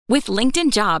With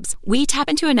LinkedIn Jobs, we tap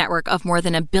into a network of more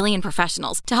than 1 billion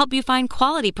professionals to help you find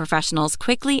quality professionals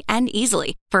quickly and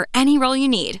easily for any role you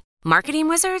need. Marketing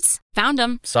wizards? Found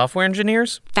them. Software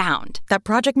engineers? Found. That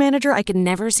project manager I could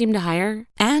never seem to hire?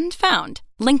 And found.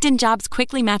 LinkedIn Jobs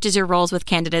quickly matches your roles with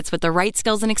candidates with the right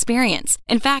skills and experience.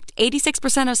 In fact,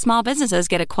 86% of small businesses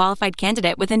get a qualified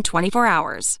candidate within 24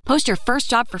 hours. Post your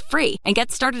first job for free and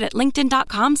get started at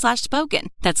linkedin.com/spoken.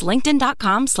 That's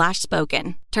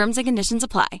linkedin.com/spoken. Terms and conditions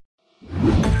apply.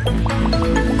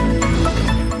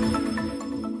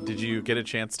 Did you get a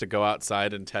chance to go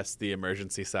outside and test the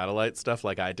emergency satellite stuff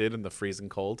like I did in the freezing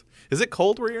cold? Is it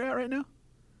cold where you're at right now?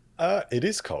 It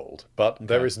is cold, but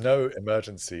there is no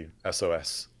emergency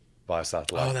SOS via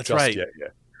satellite. Oh, that's right. Yet.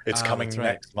 It's coming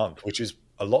next month, which is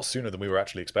a lot sooner than we were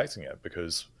actually expecting it,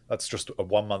 because that's just a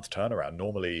 1-month turnaround.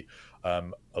 Normally, a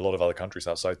lot of other countries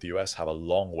outside the US have a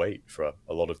long wait for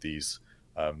a lot of these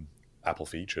Apple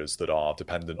features that are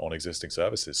dependent on existing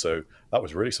services. So that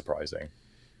was really surprising.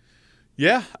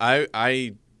 Yeah,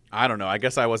 I don't know. I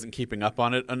guess I wasn't keeping up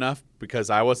on it enough because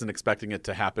I wasn't expecting it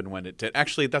to happen when it did.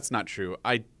 Actually, that's not true.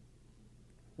 I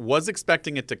was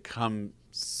expecting it to come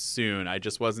soon. I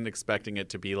just wasn't expecting it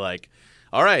to be like,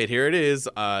 all right, here it is.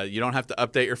 You don't have to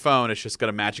update your phone. It's just going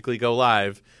to magically go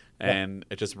live. And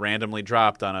it just randomly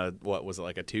dropped on a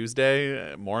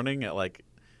Tuesday morning at like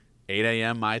 8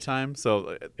 a.m. my time.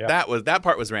 So that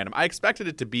part was random. I expected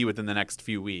it to be within the next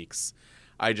few weeks.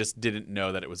 I just didn't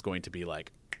know that it was going to be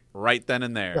like right then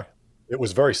and there. Yeah. It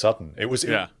was very sudden. It was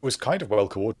kind of well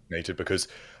coordinated because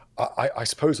I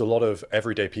suppose a lot of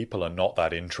everyday people are not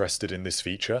that interested in this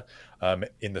feature,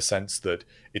 in the sense that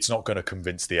it's not going to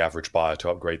convince the average buyer to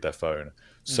upgrade their phone.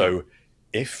 So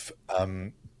if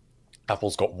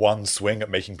Apple's got one swing at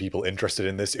making people interested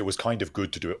in this, it was kind of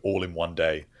good to do it all in one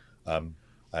day.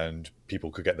 And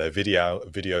people could get their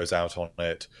videos out on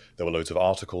it. There were loads of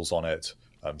articles on it,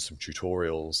 some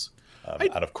tutorials,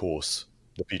 and of course,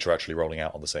 the feature actually rolling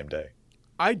out on the same day.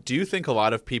 I do think a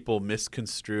lot of people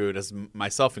misconstrued, as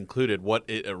myself included, what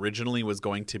it originally was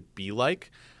going to be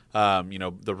like.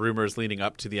 The rumors leading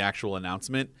up to the actual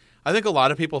announcement. I think a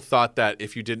lot of people thought that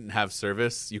if you didn't have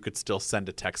service, you could still send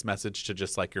a text message to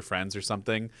just like your friends or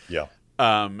something. Yeah.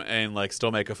 And like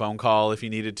still make a phone call if you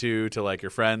needed to like your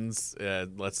friends.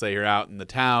 Let's say you're out in the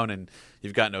town and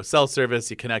you've got no cell service.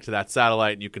 You connect to that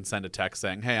satellite and you can send a text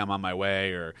saying, hey, I'm on my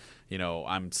way, or,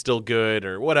 I'm still good,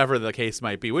 or whatever the case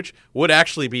might be, which would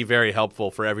actually be very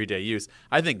helpful for everyday use.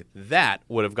 I think that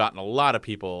would have gotten a lot of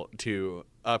people to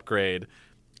upgrade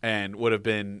and would have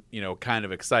been, kind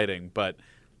of exciting. But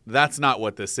that's not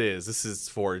what this is. This is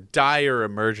for dire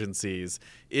emergencies.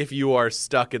 If you are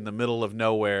stuck in the middle of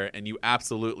nowhere and you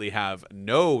absolutely have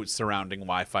no surrounding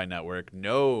Wi-Fi network,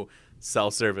 no cell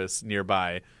service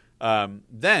nearby,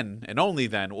 then and only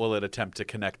then will it attempt to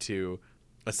connect to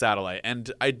a satellite.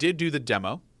 And I did do the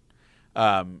demo.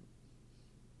 I'm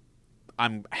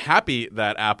happy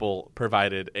that Apple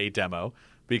provided a demo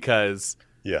because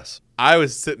I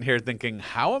was sitting here thinking,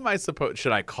 how am I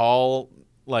should I call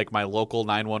like my local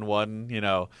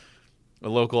 911,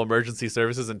 local emergency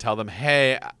services and tell them,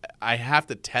 hey, I have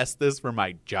to test this for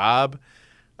my job.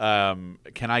 Can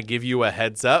I give you a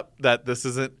heads up that this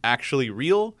isn't actually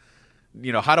real?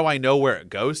 How do I know where it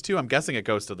goes to? I'm guessing it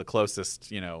goes to the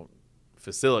closest,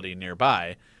 facility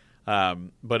nearby.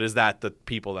 But is that the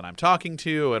people that I'm talking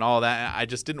to and all that? I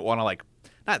just didn't want to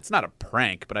it's not a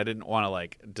prank, but I didn't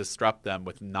want to disrupt them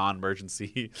with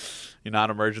non-emergency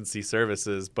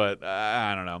services. But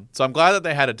I don't know. So I'm glad that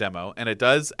they had a demo, and it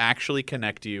does actually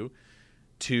connect you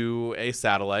to a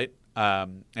satellite.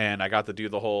 And I got to do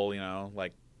the whole,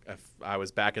 if I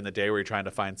was back in the day where you're trying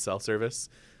to find cell service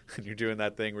and you're doing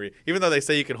that thing where even though they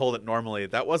say you can hold it normally,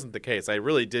 that wasn't the case. I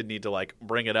really did need to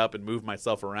bring it up and move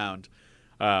myself around.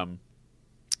 And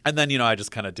then, I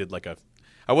just kind of did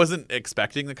I wasn't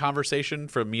expecting the conversation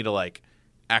for me to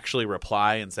actually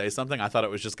reply and say something. I thought it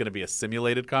was just going to be a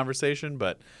simulated conversation,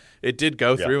 but it did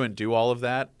go through and do all of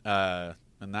that.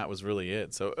 And that was really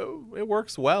it. So it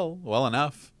works well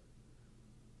enough.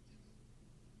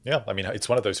 Yeah, I mean, it's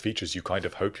one of those features you kind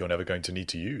of hope you're never going to need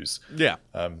to use. Yeah.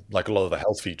 Like a lot of the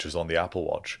health features on the Apple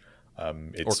Watch.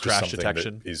 It's or crash just something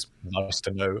detection. that is nice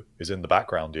to know is in the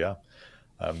background, yeah.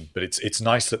 But it's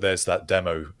nice that there's that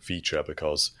demo feature,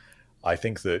 because I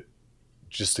think that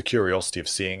just the curiosity of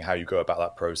seeing how you go about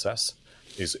that process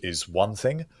is one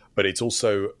thing, but it's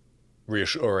also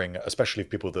reassuring, especially for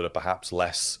people that are perhaps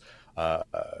less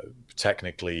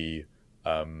technically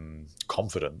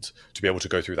confident, to be able to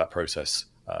go through that process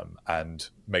and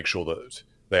make sure that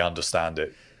they understand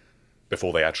it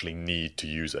before they actually need to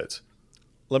use it.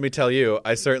 let me tell you,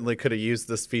 I certainly could have used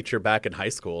this feature back in high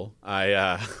school.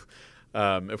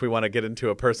 If we want to get into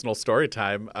a personal story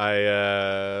time,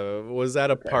 I was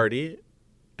at a party,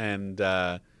 and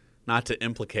not to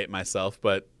implicate myself,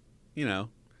 but, you know,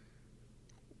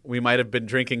 we might have been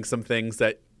drinking some things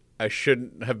that I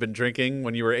shouldn't have been drinking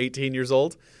when you were 18 years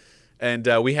old. And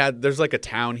there's like a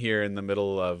town here in the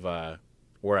middle of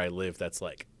where I live that's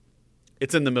like,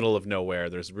 it's in the middle of nowhere.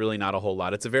 There's really not a whole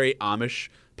lot. It's a very Amish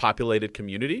populated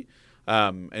community.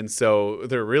 And so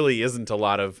there really isn't a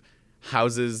lot of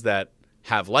houses that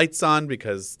have lights on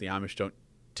because the Amish don't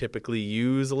typically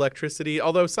use electricity,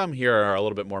 although some here are a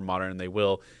little bit more modern and they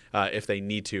will if they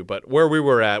need to. But where we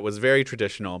were at was very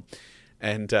traditional.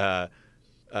 And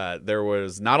there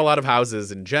was not a lot of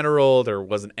houses in general. There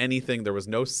wasn't anything. There was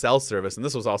no cell service. And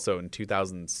this was also in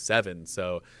 2007.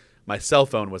 So my cell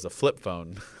phone was a flip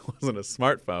phone. It wasn't a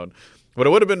smartphone. But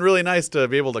it would have been really nice to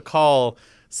be able to call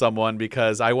someone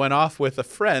because I went off with a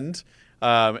friend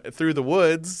through the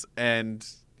woods. And,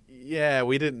 yeah,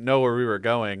 we didn't know where we were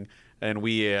going. And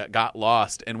we got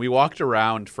lost. And we walked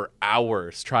around for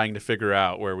hours trying to figure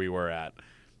out where we were at.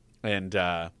 And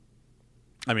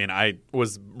I mean, I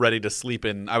was ready to sleep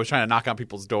in. I was trying to knock on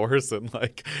people's doors and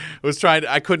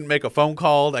I couldn't make a phone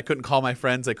call. I couldn't call my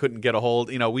friends. I couldn't get a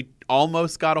hold. You know, we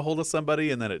almost got a hold of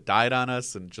somebody and then it died on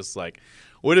us. And just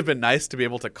would have been nice to be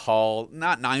able to call,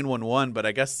 not 911, but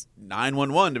I guess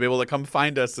 911 to be able to come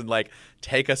find us and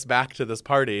take us back to this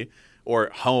party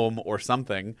or home or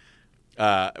something.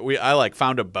 I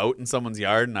found a boat in someone's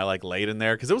yard and I laid in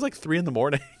there because it was 3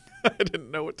 a.m. I didn't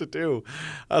know what to do.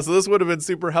 So this would have been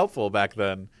super helpful back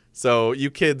then. So you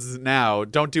kids now,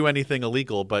 don't do anything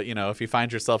illegal. But, you know, if you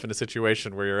find yourself in a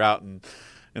situation where you're out in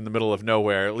the middle of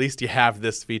nowhere, at least you have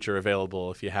this feature available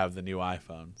if you have the new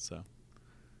iPhone. So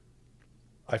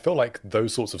I feel like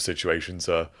those sorts of situations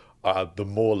are the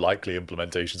more likely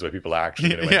implementations where people are actually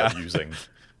going to end up using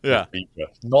the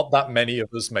feature. Not that many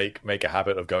of us make a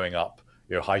habit of going up,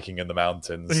 hiking in the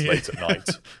mountains late at night.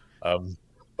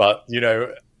 But,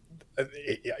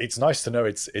 it's nice to know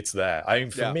it's there. I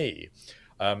mean, for me,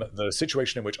 the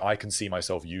situation in which I can see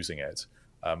myself using it,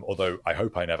 although I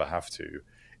hope I never have to,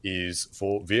 is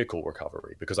for vehicle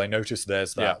recovery, because I noticed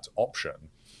there's that option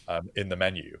in the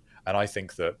menu. And I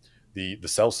think that the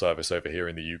cell service over here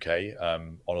in the UK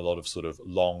on a lot of sort of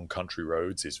long country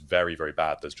roads is very, very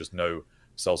bad. There's just no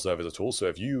cell service at all. So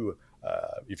if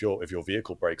your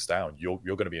vehicle breaks down, you're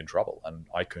going to be in trouble. And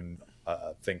I can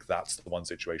think that's the one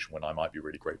situation when I might be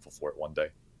really grateful for it one day.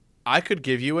 I could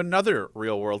give you another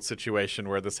real world situation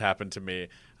where this happened to me.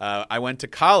 I went to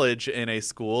college in a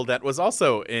school that was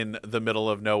also in the middle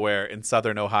of nowhere in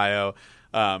southern Ohio.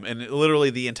 And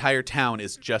literally the entire town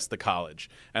is just the college.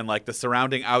 And the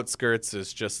surrounding outskirts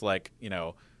is just the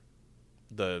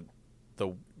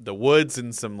woods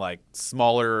and some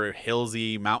smaller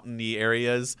hillsy mountainy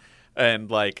areas. And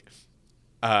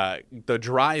the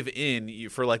drive in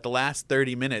for the last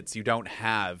 30 minutes, you don't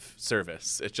have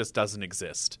service. It just doesn't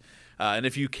exist. And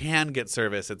if you can get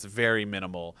service, it's very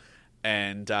minimal.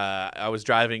 And I was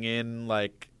driving in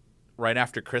right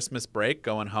after Christmas break,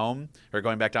 going home or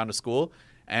going back down to school,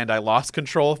 and I lost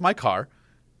control of my car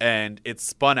and it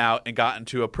spun out and got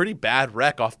into a pretty bad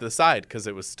wreck off to the side because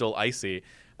it was still icy.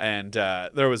 And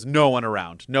there was no one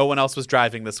around. No one else was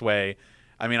driving this way.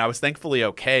 I mean, I was thankfully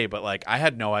okay, but I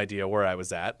had no idea where I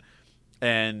was at.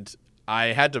 And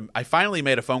I finally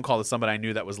made a phone call to somebody I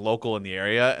knew that was local in the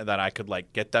area and that I could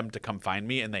get them to come find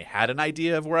me. And they had an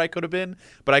idea of where I could have been,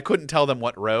 but I couldn't tell them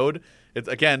what road. It's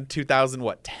again,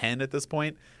 2010 at this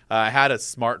point. I had a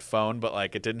smartphone, but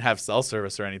it didn't have cell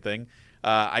service or anything.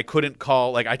 I couldn't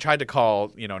call, I tried to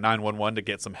call, 911 to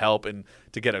get some help and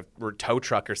to get a tow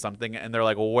truck or something. And they're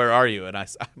like, well, where are you? And I'm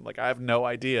like, I have no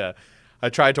idea. I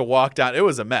tried to walk down. It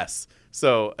was a mess.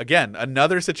 So, again,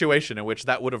 another situation in which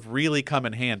that would have really come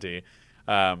in handy.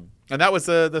 And that was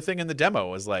the thing in the demo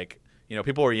was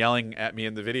people were yelling at me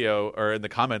in the video or in the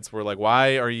comments were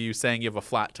why are you saying you have a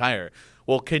flat tire?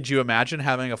 Well, could you imagine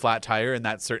having a flat tire in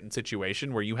that certain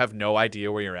situation where you have no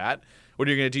idea where you're at? What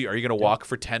are you going to do? Are you going to walk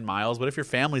for 10 miles? What if your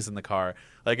family's in the car?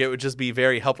 It would just be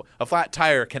very helpful. A flat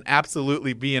tire can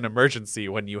absolutely be an emergency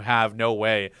when you have no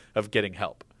way of getting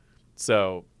help.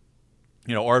 So,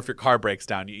 or if your car breaks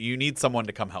down, you need someone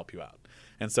to come help you out.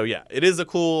 And so, yeah, it is a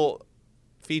cool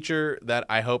feature that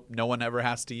I hope no one ever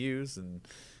has to use. And,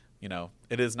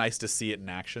 it is nice to see it in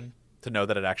action, to know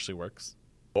that it actually works.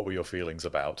 What were your feelings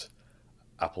about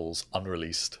Apple's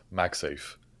unreleased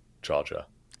MagSafe charger?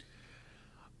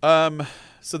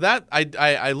 So that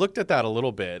I looked at that a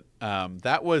little bit.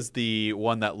 That was the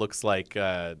one that looks like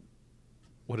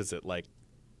what is it,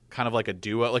 kind of like a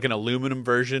Duo, like an aluminum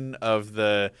version of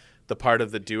the part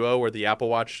of the Duo where the Apple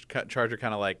Watch charger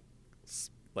kind of like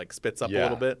spits up a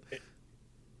little bit.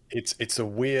 It's a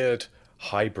weird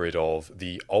hybrid of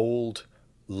the old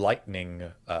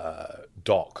Lightning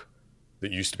dock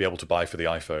that you used to be able to buy for the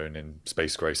iPhone in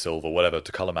space gray, silver, whatever,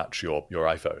 to color match your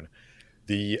iPhone.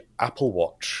 The Apple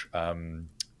Watch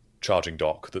charging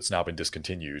dock that's now been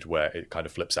discontinued, where it kind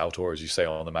of flips out, or as you say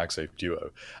on the MagSafe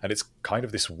Duo, and it's kind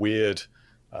of this weird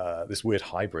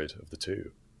hybrid of the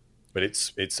two. But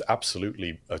it's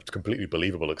absolutely a completely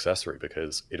believable accessory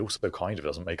because it also kind of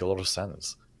doesn't make a lot of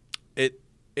sense.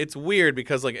 It's weird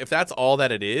because like if that's all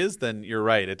that it is, then you're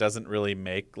right. It doesn't really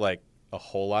make like a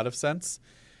whole lot of sense.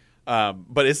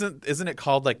 But isn't it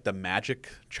called like the Magic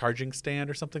charging stand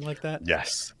or something like that?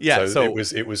 Yes. Yeah. So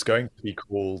it was going to be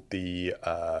called the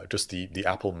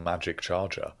Apple Magic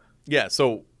charger. Yeah.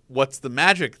 So what's the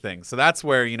Magic thing? So that's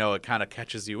where it kind of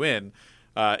catches you in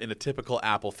a typical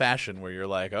Apple fashion, where you're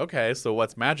like, okay, so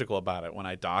what's magical about it? When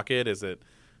I dock it, is it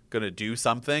going to do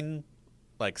something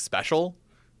like special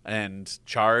and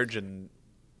charge and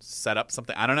set up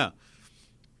something? I don't know.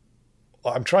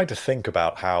 I'm trying to think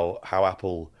about how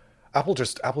Apple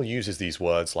uses these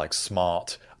words like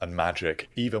smart and magic,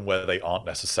 even where they aren't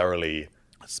necessarily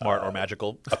smart or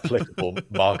magical applicable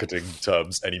marketing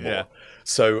terms anymore. Yeah.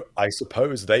 So I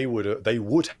suppose they would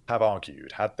have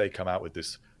argued, had they come out with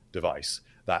this device,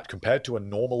 that compared to a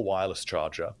normal wireless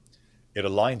charger, it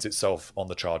aligns itself on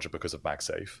the charger because of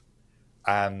MagSafe,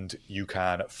 and you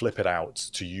can flip it out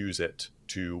to use it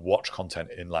to watch content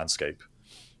in landscape,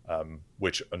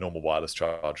 which a normal wireless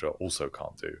charger also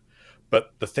can't do.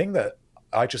 But the thing that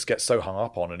I just get so hung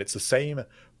up on, and it's the same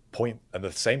point and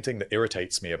the same thing that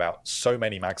irritates me about so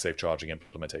many MagSafe charging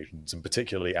implementations, and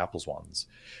particularly Apple's ones,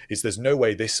 is there's no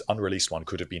way this unreleased one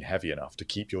could have been heavy enough to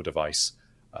keep your device,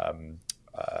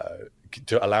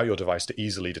 to allow your device to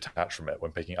easily detach from it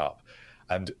when picking it up.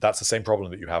 And that's the same problem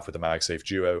that you have with the MagSafe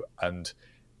Duo and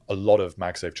a lot of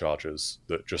MagSafe chargers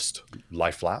that just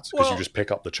lie flat because you just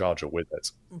pick up the charger with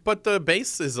it. But the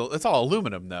base it's all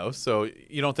aluminum though, so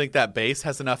you don't think that base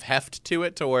has enough heft to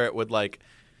it to where it would like?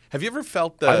 Have you ever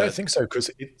felt the? I don't think so,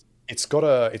 because it's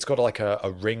got like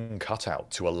a ring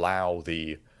cutout to allow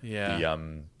the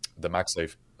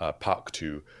MagSafe puck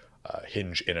to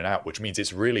hinge in and out, which means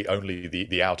it's really only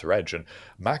the outer edge. And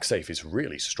MagSafe is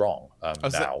really strong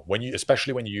now.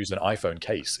 Especially when you use an iPhone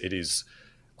case, it is.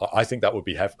 I think that would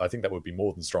be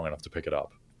more than strong enough to pick it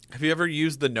up. Have you ever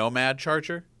used the Nomad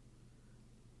charger?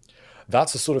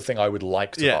 That's the sort of thing I would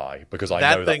like to buy, because I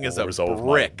know that will resolve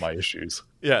my issues.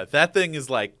 Yeah, that thing is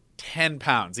like 10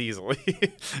 pounds easily.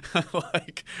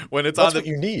 Like when it's that's what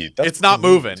you need. It's not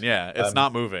moving. Yeah, it's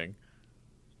not moving.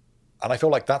 And I feel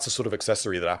like that's a sort of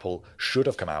accessory that Apple should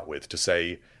have come out with to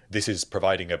say this is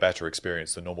providing a better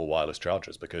experience than normal wireless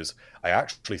chargers, because I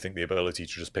actually think the ability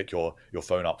to just pick your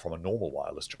phone up from a normal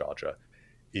wireless charger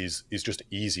is just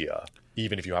easier,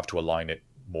 even if you have to align it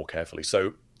more carefully.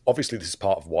 So obviously this is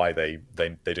part of why they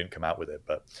didn't come out with it,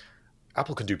 but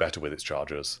Apple can do better with its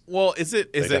chargers. Well, is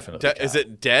it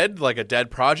dead, like a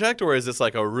dead project, or is this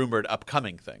like a rumored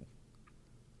upcoming thing?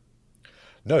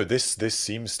 No, this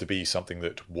seems to be something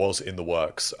that was in the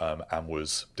works and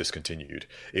was discontinued.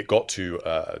 It got to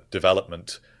a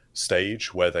development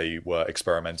stage where they were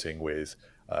experimenting with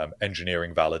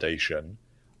engineering validation,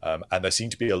 and there seem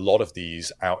to be a lot of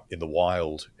these out in the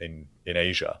wild in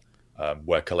Asia,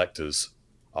 where collectors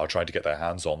are trying to get their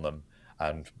hands on them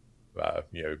and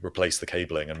replace the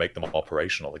cabling and make them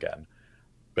operational again.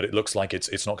 But it looks like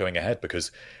it's not going ahead,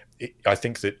 because I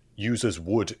think that users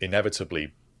would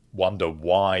inevitably wonder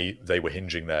why they were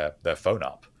hinging their phone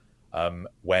up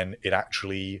when it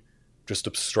actually just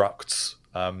obstructs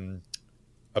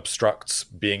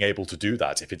being able to do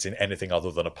that if it's in anything other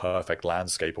than a perfect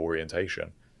landscape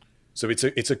orientation. So it's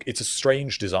a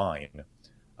strange design,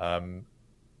 and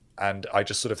I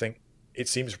just sort of think it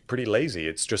seems pretty lazy.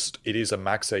 It is a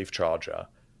MagSafe charger,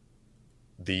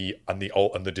 and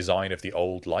the design of the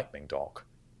old Lightning dock.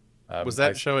 Was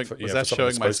that showing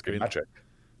my screen? Magic.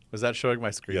 Was that showing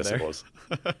my screen yes, there? Yes,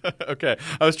 it was. Okay.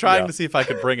 I was trying to see if I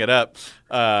could bring it up.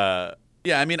 I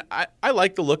mean, I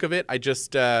like the look of it. I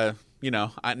just, now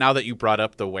that you brought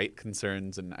up the weight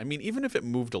concerns, and I mean, even if it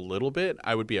moved a little bit,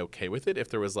 I would be okay with it if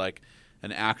there was like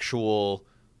an actual,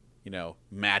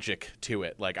 magic to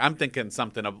it. Like I'm thinking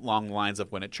something along the lines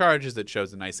of when it charges, it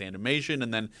shows a nice animation,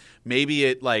 and then maybe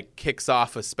it like kicks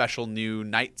off a special new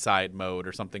night side mode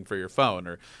or something for your phone,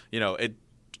 or,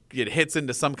 it hits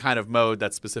into some kind of mode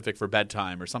that's specific for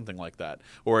bedtime or something like that.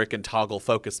 Or it can toggle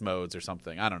focus modes or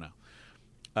something. I don't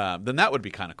know. Then that would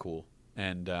be kind of cool.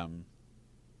 And,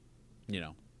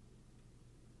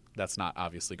 that's not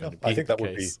obviously going to be. I think the that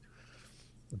case.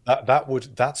 would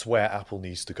be that's where Apple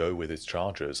needs to go with its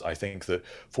chargers. I think that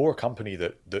for a company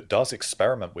that does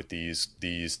experiment with these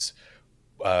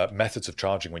methods of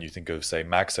charging, when you think of, say,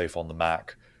 MagSafe on the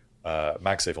Mac,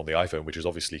 MagSafe on the iPhone, which is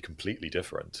obviously completely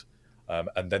different,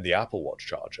 and then the Apple Watch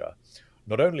charger.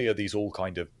 Not only are these all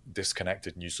kind of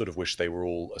disconnected, and you sort of wish they were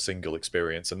all a single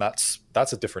experience, and that's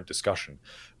a different discussion,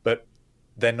 but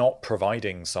they're not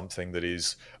providing something that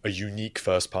is a unique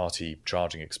first-party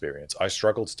charging experience. I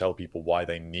struggle to tell people why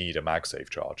they need a MagSafe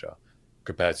charger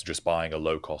compared to just buying a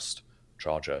low-cost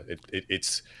charger.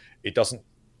 It doesn't,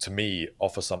 to me,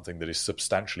 offer something that is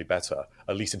substantially better,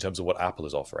 at least in terms of what Apple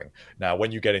is offering. Now,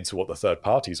 when you get into what the third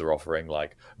parties are offering,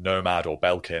 like Nomad or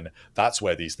Belkin, that's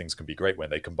where these things can be great, when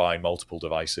they combine multiple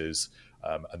devices,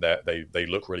 and they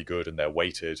look really good, and they're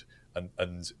weighted.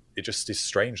 And it just is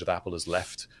strange that Apple has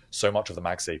left so much of the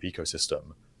MagSafe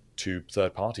ecosystem to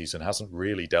third parties and hasn't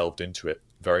really delved into it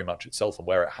very much itself. And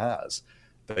where it has,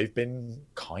 they've been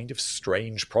kind of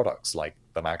strange products, like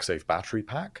the MagSafe battery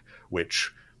pack,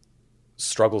 which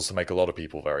struggles to make a lot of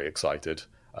people very excited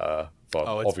for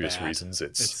obvious reasons.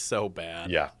 It's so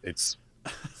bad. Yeah, it's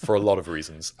for a lot of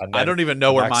reasons. And I don't even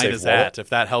know where mine is at, if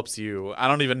that helps you. I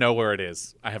don't even know where it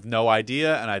is. I have no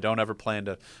idea, and I don't ever plan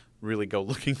to really go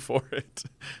looking for it.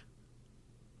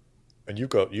 And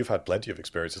you've had plenty of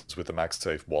experiences with the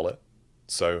MagSafe wallet,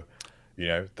 so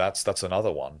that's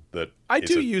another one that I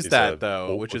do use that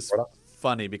though, which is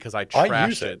funny because I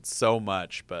trash it so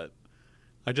much, but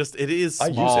it is small.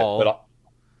 I use it, but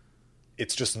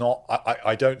it's just not.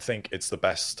 I don't think it's the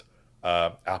best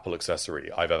Apple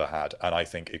accessory I've ever had, and I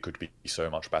think it could be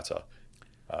so much better.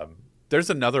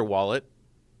 There's another wallet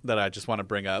that I just want to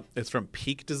bring up. It's from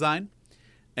Peak Design.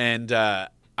 And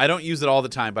I don't use it all the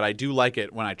time, but I do like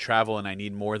it when I travel and I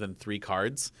need more than 3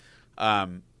 cards,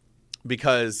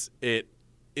 because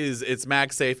it's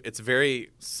MagSafe. It's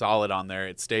very solid on there.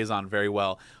 It stays on very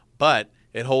well, but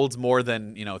it holds more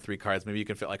than 3 cards. Maybe you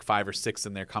can fit like 5 or 6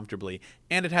 in there comfortably,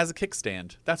 and it has a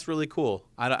kickstand. That's really cool.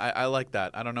 I like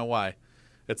that. I don't know why.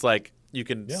 It's like you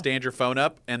can stand your phone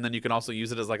up, and then you can also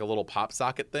use it as like a little pop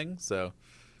socket thing. So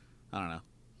I don't know.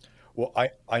 Well,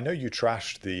 I know you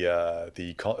trashed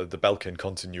the Belkin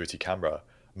continuity camera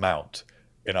mount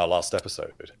in our last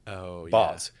episode. Oh, yeah.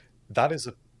 But that is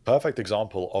a perfect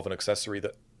example of an accessory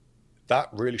that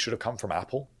really should have come from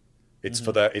Apple. It's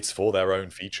for their own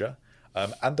feature,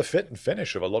 and the fit and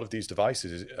finish of a lot of these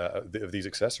devices, of these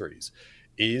accessories,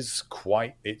 is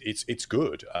quite. It's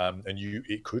good, and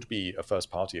it could be a first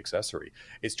party accessory.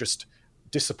 It's just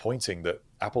disappointing that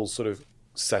Apple's sort of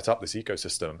set up this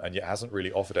ecosystem and yet hasn't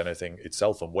really offered anything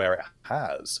itself. And where it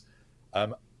has,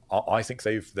 I think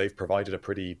they've provided a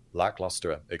pretty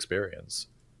lackluster experience.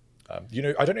 I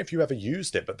don't know if you ever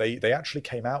used it, but they actually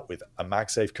came out with a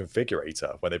MagSafe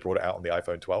configurator when they brought it out on the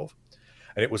iPhone 12,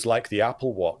 and it was like the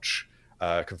Apple Watch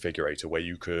configurator, where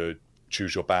you could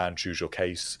choose your band, choose your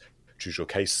case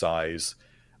size,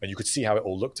 and you could see how it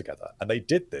all looked together. And they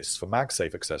did this for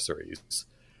MagSafe accessories.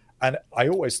 And I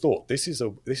always thought this is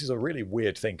a really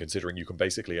weird thing, considering you can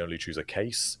basically only choose a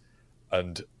case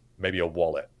and maybe a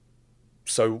wallet.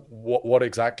 So what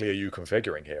exactly are you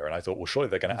configuring here? And I thought, well, surely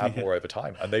they're going to add more over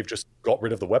time. And they've just got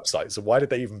rid of the website. So why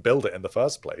did they even build it in the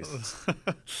first place?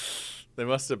 They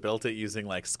must have built it using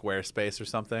like Squarespace or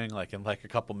something, like in like a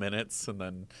couple minutes, and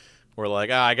then we're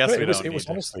like, I guess we don't need it.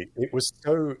 Honestly, it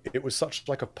was such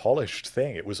like a polished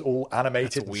thing. It was all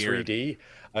animated in 3D,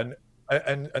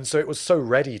 and so it was so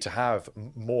ready to have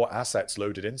more assets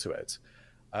loaded into it.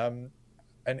 And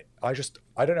I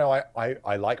don't know.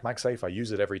 I like MagSafe. I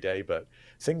use it every day, but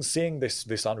seeing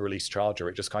this unreleased charger,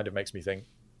 it just kind of makes me think,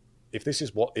 if this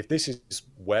is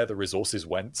where the resources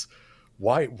went,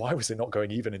 why was it not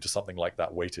going even into something like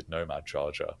that weighted Nomad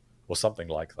charger or something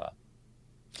like that?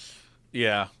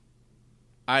 Yeah,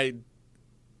 I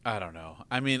don't know.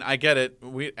 I mean, I get it.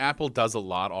 Apple does a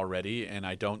lot already, and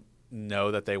I don't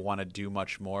know that they want to do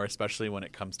much more, especially when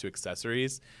it comes to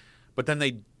accessories. But then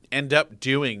they end up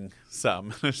doing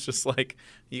some. It's just like,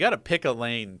 you got to pick a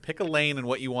lane in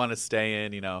what you want to stay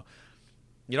in. You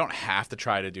don't have to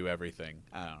try to do everything.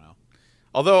 I don't know.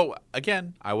 Although,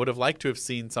 again, I would have liked to have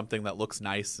seen something that looks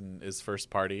nice and is first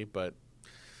party, but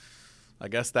I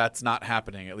guess that's not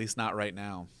happening, at least not right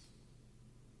now.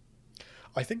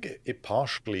 I think it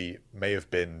partially may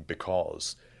have been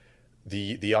because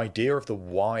the idea of the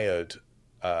wired,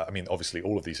 obviously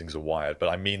all of these things are wired, but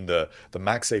I mean the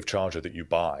MagSafe charger that you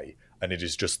buy, and it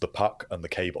is just the puck and the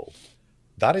cable.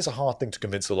 That is a hard thing to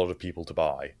convince a lot of people to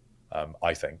buy,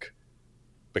 I think,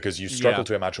 because you struggle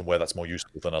to imagine where that's more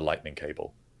useful than a lightning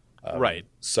cable. Right.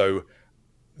 So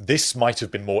this might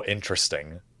have been more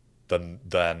interesting than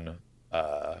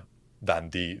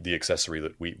the accessory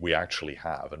that we actually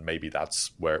have, and maybe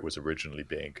that's where it was originally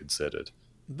being considered.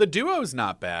 The Duo's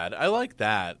not bad. I like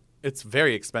that. It's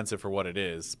very expensive for what it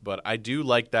is, but I do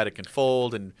like that it can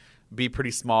fold and be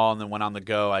pretty small, and then when on the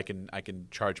go, I can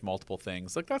charge multiple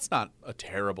things. Like, that's not a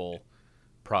terrible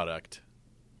product.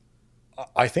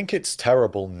 I think it's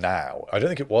terrible now. I don't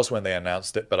think it was when they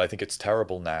announced it, but I think it's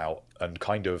terrible now, and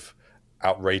kind of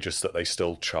outrageous that they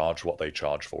still charge what they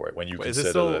charge for it. When you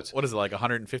consider that, what is it, like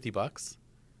 $150?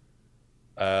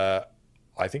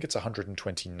 I think it's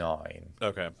 129.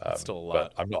 Okay, that's still a lot.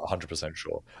 But I'm not 100%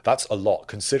 sure. That's a lot,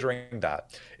 considering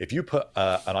that if you put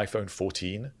an iPhone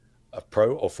 14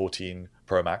 Pro or 14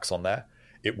 Pro Max on there,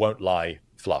 it won't lie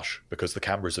flush because the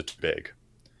cameras are too big.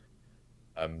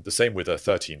 The same with a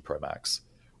 13 Pro Max,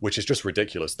 which is just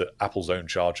ridiculous that Apple's own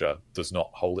charger does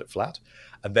not hold it flat.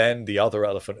 And then the other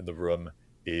elephant in the room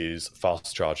is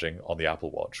fast charging on the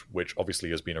Apple Watch, which obviously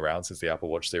has been around since the Apple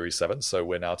Watch Series 7. So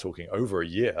we're now talking over a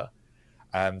year.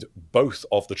 And both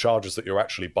of the chargers that you're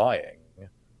actually buying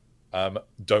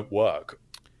don't work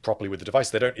properly with the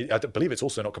device. I believe it's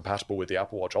also not compatible with the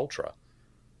Apple Watch Ultra.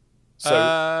 So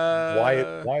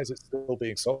why is it still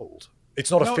being sold? It's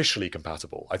not officially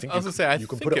compatible. I think you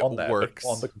can put it on there. Works.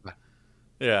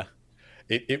 Yeah.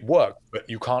 It works, but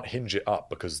you can't hinge it up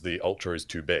because the Ultra is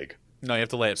too big. No, you have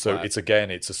to lay it flat. So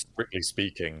it's a strictly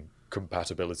speaking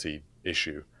compatibility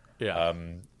issue. Yeah.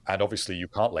 And obviously you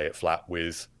can't lay it flat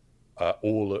with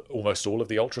almost all of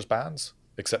the Ultra's bands,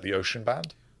 except the Ocean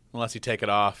band. Unless you take it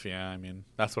off, yeah. I mean,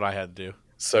 that's what I had to do.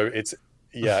 So it's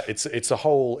a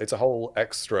whole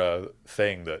extra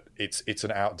thing that it's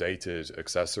an outdated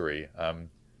accessory.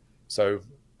 So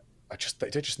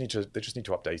they just need to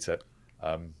update it,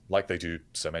 like they do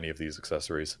so many of these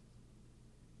accessories.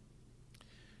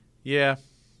 Yeah,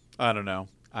 I don't know.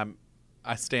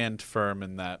 I stand firm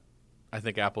in that. I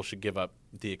think Apple should give up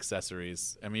the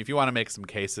accessories. I mean, if you want to make some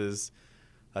cases,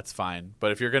 that's fine.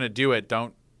 But if you're going to do it,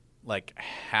 don't like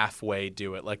halfway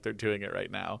do it like they're doing it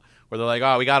right now, where they're like,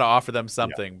 oh, we got to offer them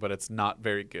something, but it's not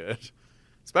very good.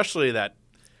 Especially that,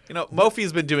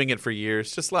 Mophie's been doing it for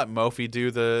years. Just let Mophie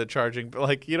do the charging. But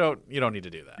like, you don't need to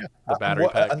do that. Yeah. The battery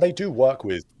pack. And they do work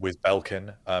with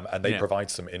Belkin, and they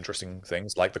provide some interesting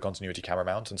things like the continuity camera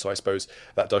mount. And so I suppose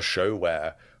that does show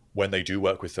where, when they do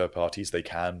work with third parties, they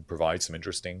can provide some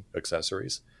interesting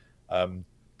accessories.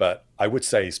 But I would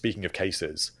say, speaking of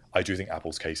cases, I do think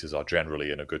Apple's cases are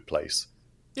generally in a good place.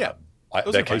 Yeah.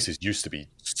 Their cases used to be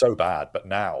so bad, but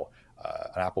now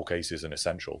an Apple case is an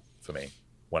essential for me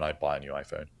when I buy a new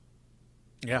iPhone.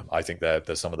 Yeah. I think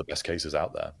there's some of the best cases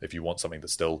out there. If you want something that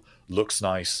still looks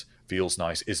nice, feels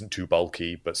nice, isn't too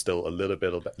bulky, but still a little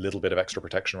bit of extra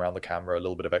protection around the camera, a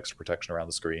little bit of extra protection around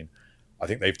the screen, I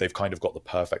think they've kind of got the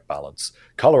perfect balance.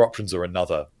 Color options are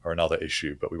another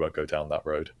issue, but we won't go down that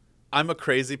road. I'm a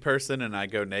crazy person and I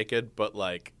go naked, but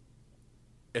like,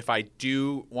 if I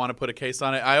do want to put a case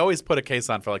on it, I always put a case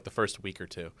on for like the first week or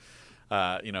two,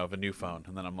 of a new phone,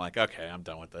 and then I'm like, okay, I'm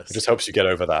done with this. It just helps you get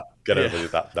over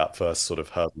that first sort of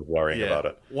hurdle of worrying about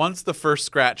it. Once the first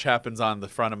scratch happens on the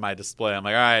front of my display, I'm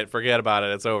like, all right, forget about it.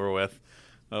 It's over with.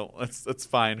 Oh, it's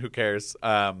fine. Who cares?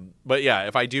 But yeah,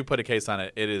 if I do put a case on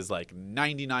it, it is like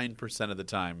 99% of the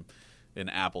time an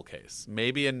Apple case.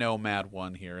 Maybe a Nomad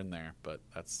one here and there, but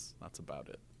that's about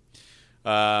it.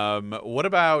 What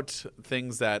about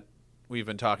things that we've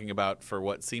been talking about for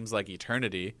what seems like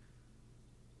eternity?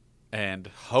 And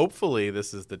hopefully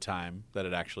this is the time that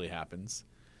it actually happens.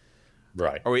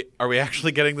 Right. Are we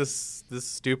actually getting this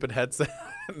stupid headset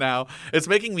now? It's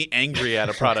making me angry at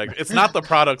a product. It's not the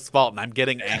product's fault, and I'm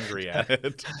getting angry at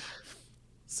it.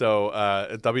 So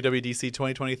WWDC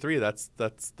 2023, that's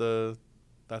the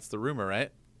rumor,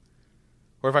 right?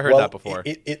 Or have I heard that before?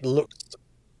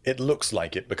 It looks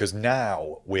like it, because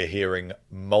now we're hearing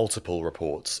multiple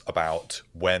reports about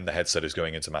when the headset is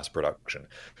going into mass production.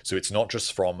 So it's not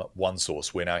just from one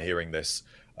source. We're now hearing this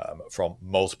from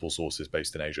multiple sources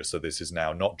based in Asia. So this is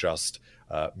now not just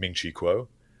Ming-Chi Kuo,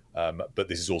 but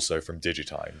this is also from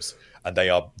Digitimes, and they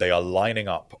are lining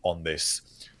up on this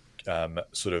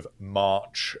sort of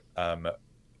March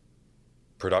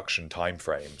production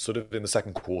timeframe, sort of in the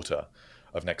second quarter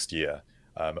of next year,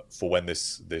 for when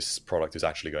this product is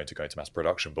actually going to go into mass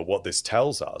production. But what this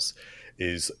tells us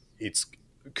is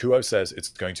Kuo says it's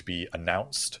going to be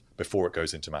announced before it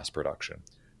goes into mass production,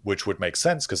 which would make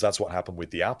sense because that's what happened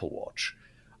with the Apple Watch.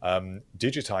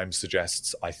 Digitimes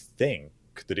suggests, I think,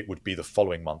 that it would be the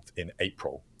following month in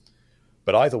April.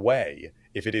 But either way,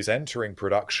 if it is entering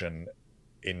production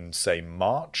in, say,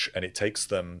 March, and it takes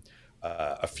them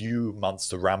a few months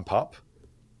to ramp up,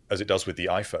 as it does with the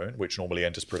iPhone, which normally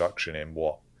enters production in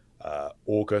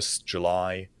August,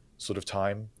 July sort of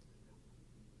time,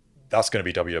 that's going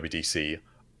to be WWDC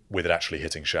with it actually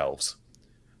hitting shelves.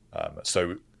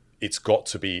 So it's got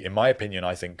to be, in my opinion,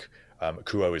 I think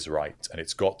Kuo is right, and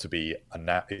it's got to be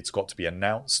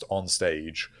announced on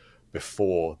stage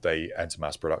before they enter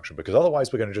mass production, because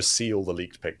otherwise we're going to just see all the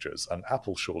leaked pictures, and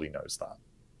Apple surely knows that.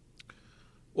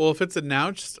 Well, if it's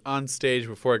announced on stage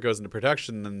before it goes into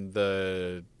production, then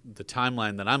the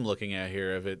timeline that I'm looking at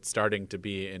here of it starting to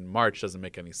be in March doesn't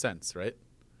make any sense, right?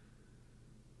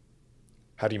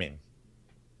 How do you mean?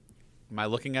 Am I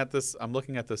looking at this? I'm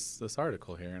looking at this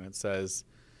article here, and it says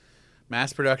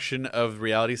mass production of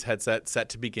Reality's headset set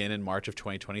to begin in March of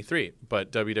 2023,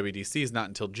 but WWDC is not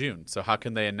until June. So how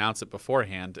can they announce it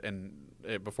beforehand and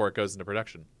before it goes into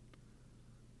production?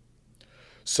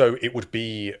 So it would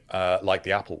be like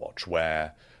the Apple Watch,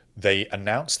 where they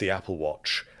announced the Apple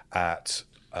Watch at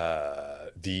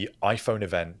the iPhone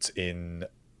event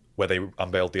where they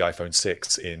unveiled the iPhone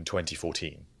 6 in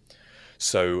 2014.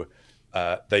 So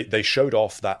they showed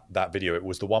off that video. It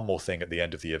was the one more thing at the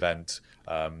end of the event.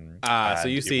 So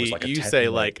you say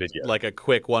like a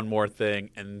quick one more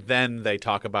thing, and then they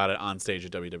talk about it on stage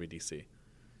at WWDC.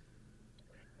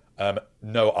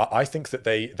 No, I think that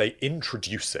they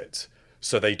introduce it.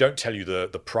 So they don't tell you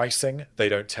the pricing. They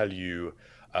don't tell you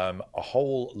a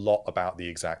whole lot about the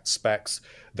exact specs.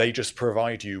 They just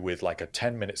provide you with like a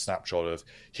 10-minute snapshot of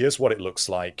here's what it looks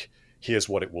like, here's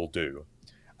what it will do.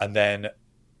 And then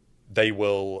they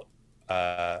will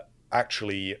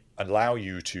actually allow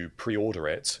you to pre-order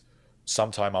it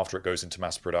sometime after it goes into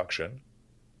mass production,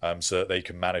 so that they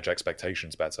can manage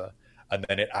expectations better. And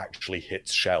then it actually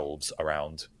hits shelves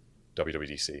around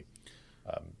WWDC.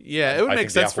 It would make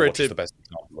sense for it to. The best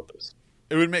example of this.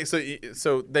 It would make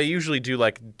so they usually do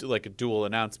like a dual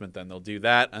announcement. Then they'll do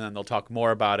that, and then they'll talk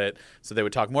more about it. So they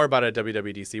would talk more about it at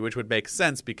WWDC, which would make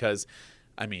sense because,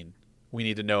 I mean, we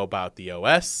need to know about the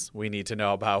OS. We need to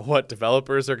know about what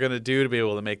developers are going to do to be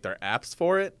able to make their apps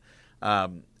for it.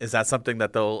 Is that something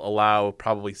that they'll allow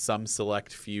probably some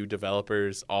select few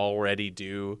developers already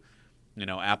do,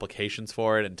 applications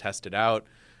for it and test it out?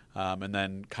 And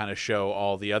then kind of show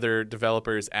all the other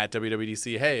developers at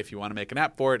WWDC, hey, if you want to make an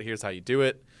app for it, here's how you do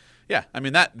it. Yeah, I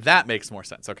mean, that makes more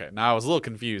sense. Okay, now I was a little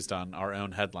confused on our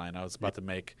own headline. I was about to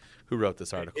make who wrote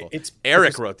this article.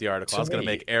 Eric wrote the article. I was going to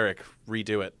make Eric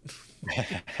redo it.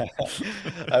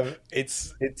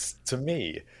 It's to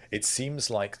me, it seems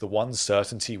like the one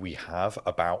certainty we have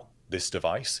about this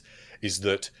device is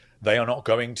that they are not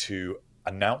going to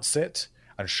announce it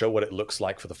and show what it looks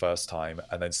like for the first time,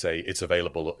 and then say it's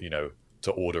available,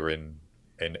 to order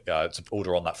to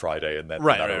order on that Friday, and then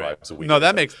arrives a week. No,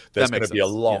 there's going to be a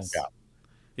long gap.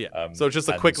 Yeah. So just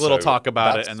a quick little talk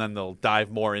about it, and then they'll dive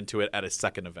more into it at a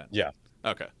second event. Yeah.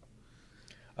 Okay.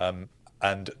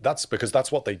 And that's because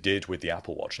that's what they did with the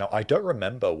Apple Watch. Now, I don't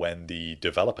remember when the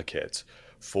developer kit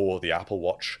for the Apple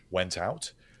Watch went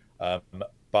out,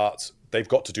 but they've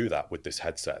got to do that with this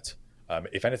headset.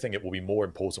 If anything, it will be more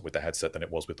important with the headset than it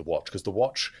was with the watch, because the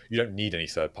watch, you don't need any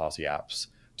third-party apps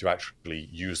to actually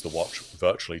use the watch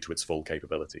virtually to its full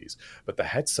capabilities. But the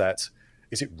headset,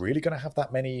 is it really going to have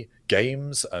that many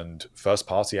games and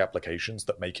first-party applications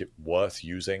that make it worth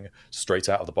using straight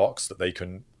out of the box, that they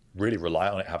can really rely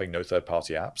on it having no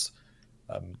third-party apps?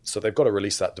 So they've got to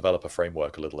release that developer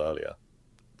framework a little earlier.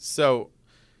 So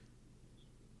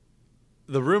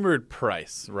the rumored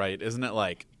price, right, isn't it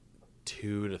like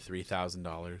 $2,000 to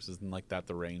 $3,000? Isn't like that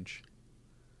the range?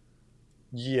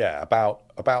 Yeah, about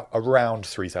around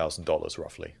 $3,000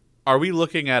 roughly. Are we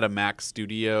looking at a Mac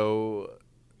Studio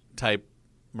type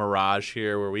mirage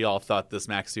here, where we all thought this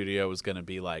Mac Studio was going to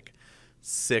be like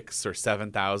 $6,000 or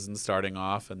 $7,000 starting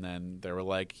off, and then they were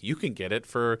like, you can get it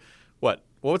for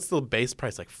what's the base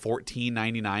price, like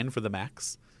 $14.99 for the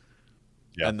Macs?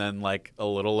 Yeah. And then like a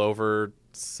little over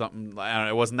something, I don't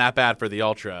know, it wasn't that bad for the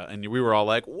Ultra, and we were all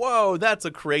like, whoa, that's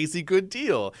a crazy good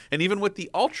deal. And even with the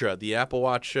Ultra, the Apple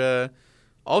Watch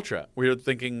Ultra, we were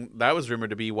thinking that was rumored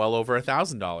to be well over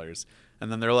 $1,000,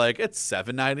 and then they're like, it's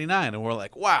 $799, and we're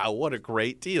like, wow, what a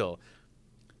great deal.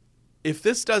 If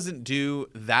this doesn't do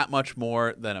that much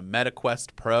more than a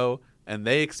MetaQuest Pro, and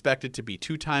they expect it to be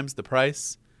 2 times the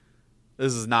price,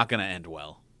 this is not going to end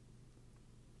well.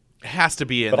 It has to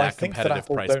be in that competitive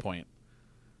price point.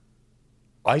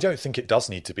 I don't think it does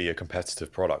need to be a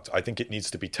competitive product. I think it needs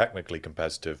to be technically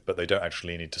competitive, but they don't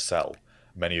actually need to sell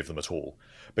many of them at all,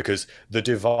 because the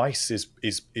device is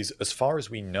as far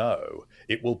as we know,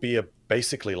 it will be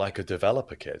basically like a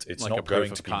developer kit. It's like not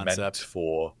going to be meant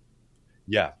for.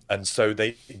 Yeah, and so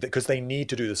because they need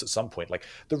to do this at some point. Like,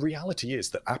 the reality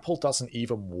is that Apple doesn't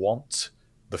even want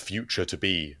the future to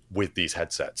be with these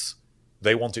headsets.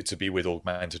 They want it to be with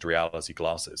augmented reality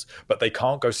glasses, but they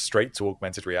can't go straight to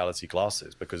augmented reality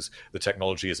glasses because the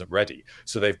technology isn't ready.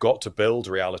 So they've got to build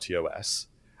Reality OS,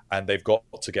 and they've got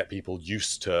to get people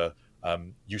used to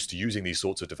using these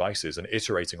sorts of devices and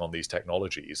iterating on these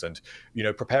technologies, and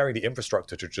preparing the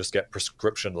infrastructure to just get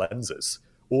prescription lenses.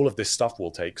 All of this stuff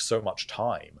will take so much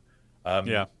time.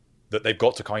 That they've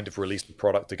got to kind of release the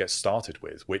product to get started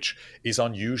with, which is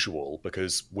unusual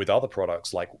because with other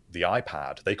products like the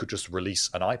iPad, they could just release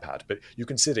an iPad. But you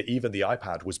consider even the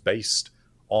iPad was based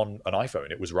on an iPhone.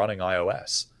 It was running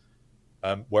iOS,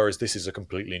 whereas this is a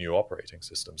completely new operating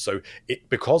system. So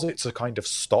because it's a kind of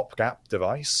stopgap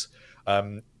device,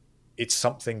 it's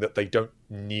something that they don't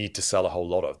need to sell a whole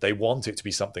lot of. They want it to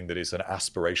be something that is an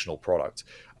aspirational product,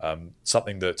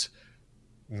 something that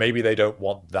maybe they don't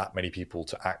want that many people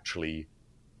to actually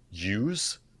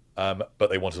use, but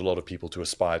they want a lot of people to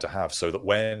aspire to have, so that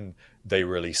when they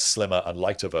release slimmer and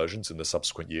lighter versions in the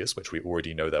subsequent years, which we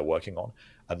already know they're working on,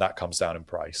 and that comes down in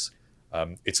price,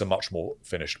 it's a much more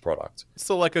finished product.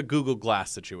 So like a Google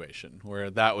Glass situation where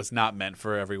that was not meant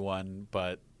for everyone,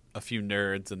 but a few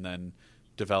nerds, and then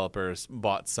developers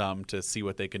bought some to see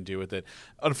what they can do with it.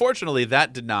 Unfortunately,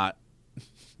 that did not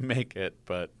make it,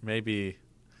 but maybe...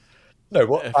 No,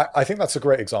 well, I think that's a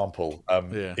great example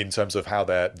in terms of how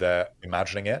they're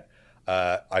imagining it.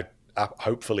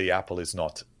 Hopefully, Apple is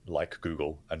not like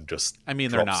Google and just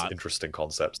they're not interesting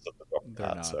concepts that they're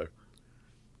not. So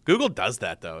Google does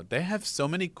that though. They have so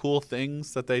many cool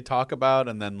things that they talk about,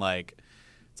 and then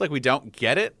it's like we don't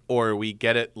get it, or we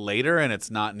get it later and it's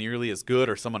not nearly as good,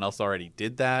 or someone else already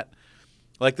did that.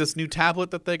 Like this new tablet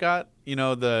that they got,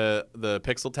 the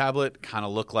Pixel tablet kind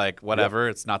of looked like whatever.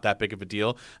 Yep. It's not that big of a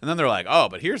deal. And then they're like, oh,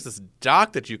 but here's this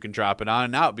dock that you can drop it on.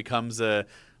 And now it becomes a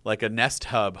Nest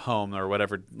Hub home or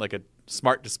whatever, like a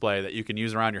smart display that you can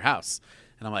use around your house.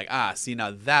 And I'm like, see,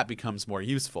 now that becomes more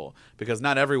useful, because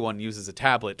not everyone uses a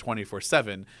tablet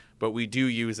 24/7, but we do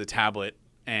use a tablet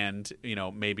and,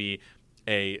 maybe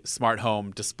a smart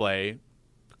home display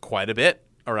quite a bit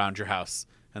around your house.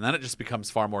 And then it just becomes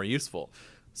far more useful.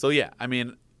 So,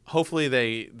 hopefully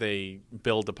they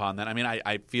build upon that.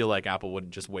 I feel like Apple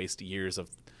wouldn't just waste years of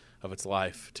its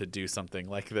life to do something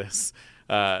like this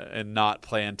and not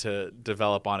plan to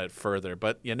develop on it further.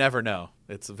 But you never know.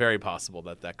 It's very possible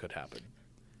that could happen.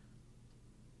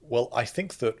 Well, I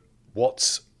think that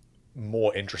what's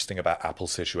more interesting about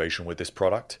Apple's situation with this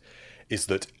product is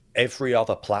that every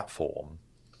other platform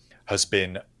has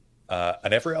been...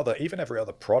 and every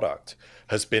other product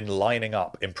has been lining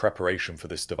up in preparation for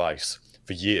this device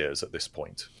for years at this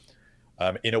point,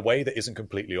 in a way that isn't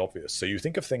completely obvious. So you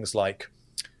think of things like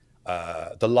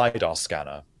the LiDAR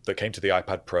scanner that came to the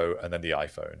iPad Pro and then the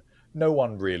iPhone. No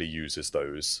one really uses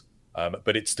those,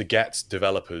 but it's to get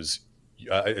developers,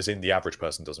 as in the average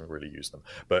person doesn't really use them,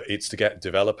 but it's to get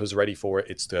developers ready for it.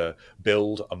 It's to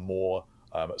build a more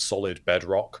solid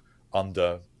bedrock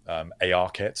under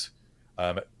ARKit,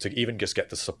 to even just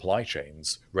get the supply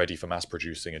chains ready for mass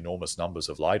producing enormous numbers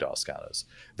of LiDAR scanners.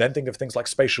 Then think of things like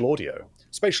spatial audio.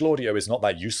 Spatial audio is not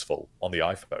that useful on the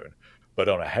iPhone, but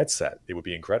on a headset, it would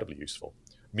be incredibly useful.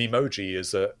 Memoji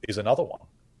is another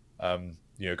one,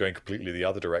 going completely the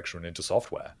other direction into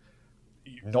software.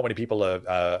 Not many people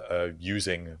are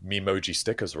using Memoji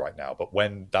stickers right now, but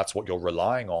when that's what you're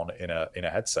relying on in a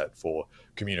headset for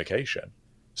communication,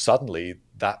 suddenly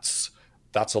that's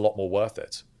a lot more worth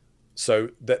it. So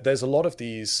there's a lot of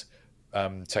these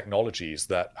technologies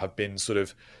that have been sort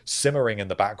of simmering in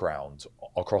the background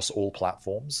across all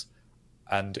platforms,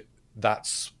 and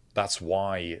that's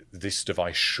why this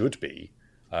device should be,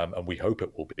 and we hope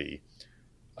it will be,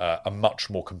 a much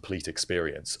more complete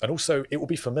experience. And also, it will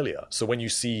be familiar. So when you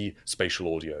see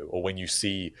spatial audio, or when you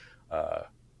see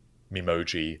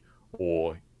Memoji,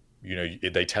 or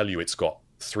they tell you it's got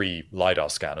 3 LiDAR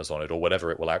scanners on it, or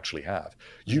whatever it will actually have,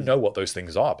 you know what those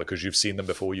things are because you've seen them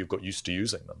before, you've got used to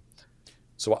using them.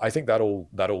 So I think that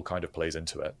all kind of plays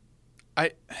into it.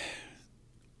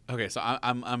 Okay, so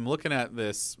I'm looking at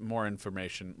this more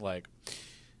information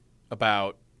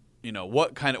about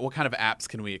what kind of apps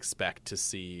can we expect to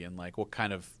see, and what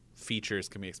kind of features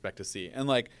can we expect to see, and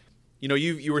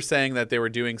you were saying that they were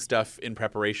doing stuff in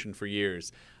preparation for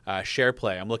years.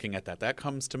 SharePlay, I'm looking at that. That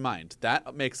comes to mind.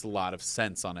 That makes a lot of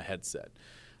sense on a headset.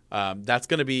 That's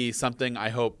going to be something I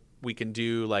hope we can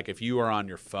do, if you are on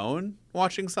your phone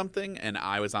watching something and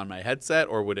I was on my headset,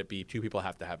 or would it be 2 people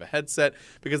have to have a headset?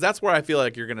 Because that's where I feel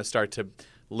like you're going to start to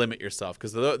limit yourself.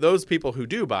 Because those people who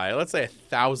do buy it, let's say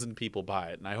 1,000 people buy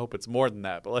it, and I hope it's more than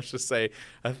that, but let's just say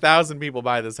 1,000 people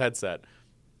buy this headset.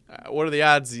 what are the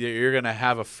odds you're going to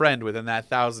have a friend within that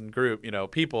 1,000 group,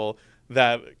 people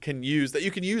that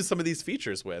you can use some of these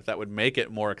features with that would make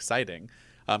it more exciting.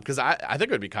 Because I think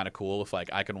it would be kind of cool if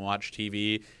I can watch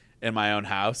TV in my own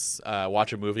house,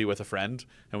 watch a movie with a friend,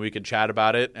 and we can chat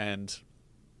about it and,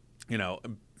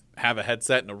 have a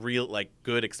headset and a real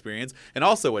good experience. And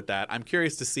also with that, I'm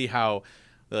curious to see how,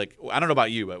 I don't know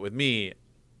about you, but with me,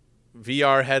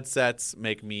 VR headsets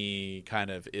make me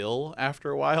kind of ill after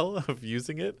a while of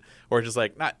using it, or just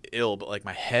not ill, but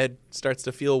my head starts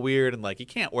to feel weird, and you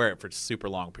can't wear it for super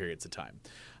long periods of time.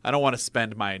 I don't want to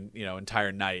spend my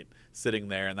entire night sitting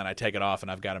there and then I take it off and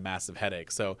I've got a massive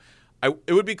headache. So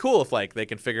it would be cool if they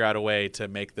can figure out a way to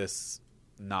make this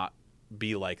not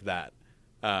be like that,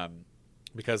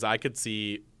 because I could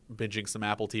see binging some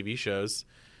Apple TV shows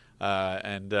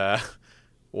and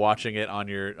watching it on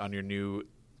your new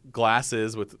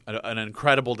glasses with an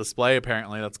incredible display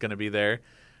apparently that's going to be there,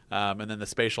 and then the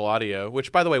spatial audio,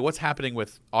 which, by the way, what's happening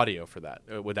with audio for that?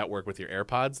 Would that work with your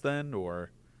AirPods then,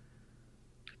 or?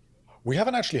 We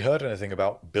haven't actually heard anything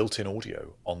about built-in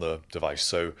audio on the device,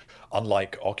 so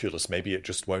unlike Oculus, maybe it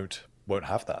just won't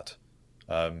have that.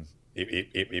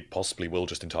 It possibly will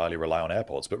just entirely rely on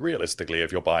AirPods, but realistically,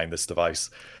 if you're buying this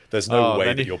device, there's no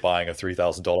way that you're buying a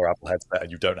 $3,000 Apple headset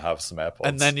and you don't have some AirPods.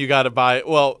 And then you got to buy.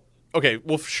 Well, okay,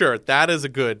 well, sure, that is a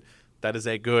good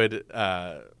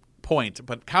point,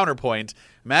 but counterpoint.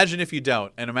 Imagine if you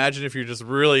don't, and imagine if you're just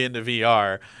really into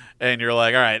VR and you're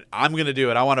like, all right, I'm gonna do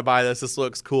it. I want to buy this. This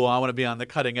looks cool. I want to be on the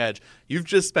cutting edge. You've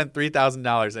just spent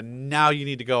 $3,000, and now you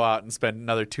need to go out and spend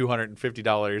another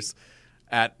 $250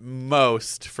 at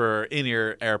most for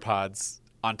in-ear AirPods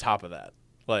on top of that.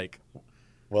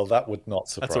 Well, that would not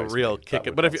surprise me. That's a real kick.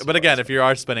 But again, if you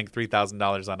are spending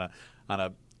 $3,000 on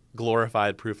a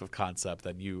glorified proof of concept,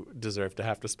 then you deserve to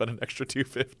have to spend an extra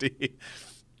 $250.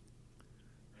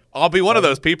 I'll be one of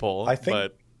those people. I think.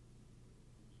 But...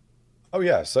 Oh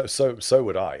yeah, so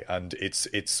would I, and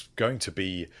it's going to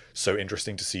be so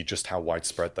interesting to see just how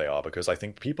widespread they are, because I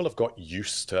think people have got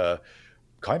used to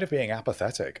kind of being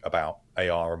apathetic about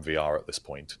AR and VR at this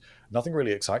point. Nothing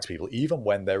really excites people, even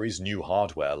when there is new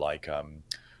hardware like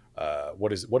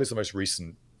what is the most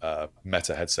recent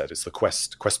Meta headset? It's the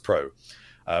Quest Pro.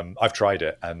 I've tried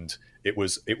it, and it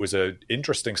was an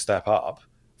interesting step up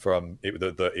from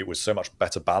it. It was so much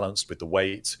better balanced with the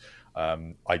weight.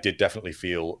 I did definitely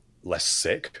feel less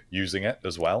sick using it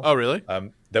as well. Oh, really?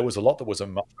 There was a lot that was a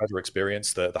much better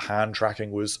experience. The hand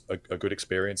tracking was a good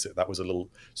experience. That was a little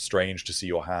strange to see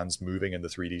your hands moving in the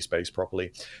 3D space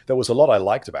properly. There was a lot I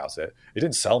liked about it. It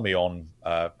didn't sell me on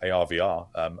AR VR,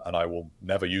 and I will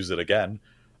never use it again.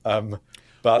 But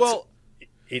go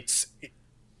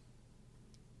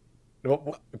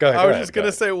ahead. I was just going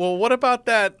to say, well, what about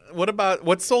that?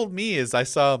 What sold me is I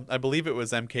believe it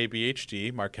was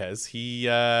MKBHD Marquez. He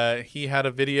had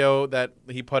a video that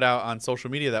he put out on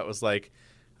social media that was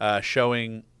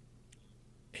showing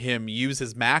him use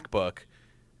his MacBook.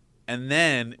 And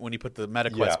then when he put the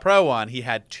MetaQuest Pro on, he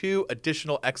had 2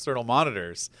 additional external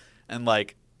monitors and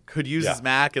could use his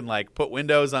Mac and put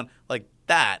Windows on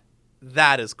that.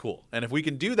 That is cool. And if we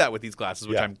can do that with these glasses,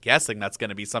 which I'm guessing that's going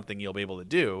to be something you'll be able to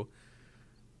do,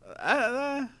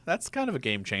 that's kind of a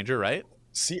game changer, right?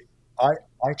 See,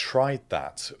 I tried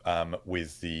that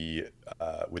with the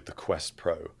Quest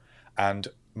Pro, and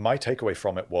my takeaway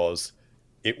from it was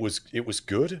it was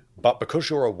good, but because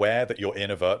you're aware that you're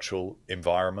in a virtual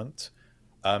environment,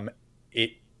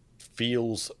 it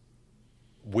feels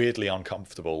weirdly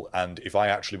uncomfortable. And if I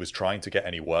actually was trying to get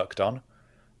any work done,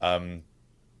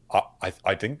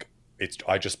 I think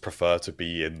I just prefer to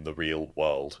be in the real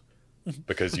world,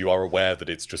 because you are aware that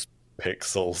it's just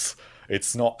pixels.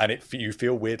 It's not, and you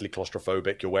feel weirdly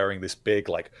claustrophobic. You're wearing this big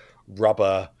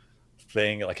rubber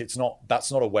thing.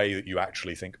 That's not a way that you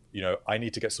actually think, I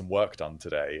need to get some work done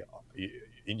today.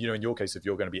 In your case, if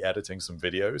you're going to be editing some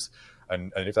videos,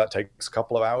 and if that takes a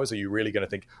couple of hours, are you really going to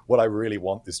think, what I really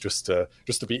want is just to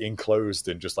be enclosed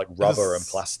in just rubber and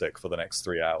plastic for the next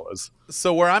 3 hours?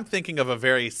 So where I'm thinking of a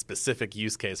very specific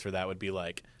use case for that would be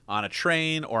on a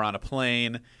train or on a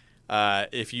plane.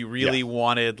 If you really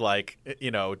wanted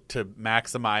to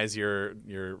maximize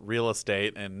your real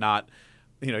estate and not,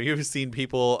 you've seen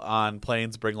people on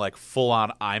planes bring full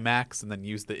on iMacs and then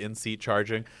use the in-seat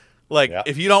charging.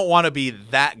 If you don't want to be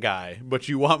that guy, but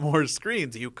you want more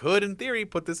screens, you could, in theory,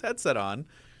 put this headset on.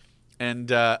 And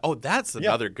that's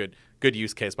another good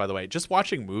use case, by the way. Just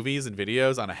watching movies and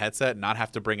videos on a headset and not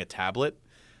have to bring a tablet.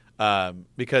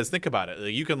 Because think about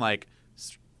it, you can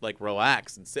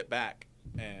relax and sit back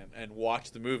and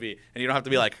watch the movie, and you don't have to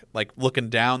be like looking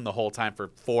down the whole time for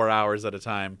 4 hours at a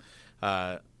time.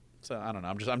 So I don't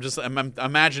know. I'm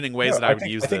imagining ways that I would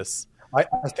use this. I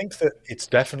think that it's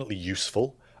definitely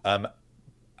useful, and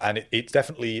it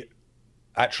definitely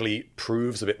actually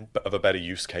proves a bit of a better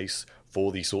use case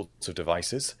for these sorts of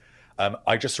devices.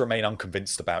 I just remain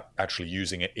unconvinced about actually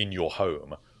using it in your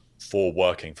home for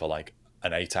working for like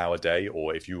an 8-hour day,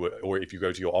 or if you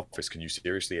go to your office, can you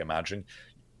seriously imagine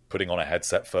putting on a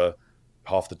headset for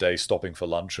half the day, stopping for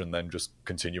lunch, and then just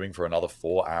continuing for another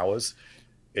 4 hours?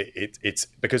 It's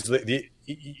because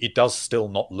it does still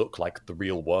not look like the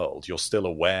real world. You're still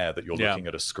aware that you're looking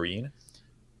at a screen,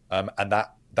 and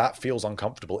that feels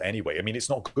uncomfortable anyway. I mean, it's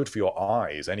not good for your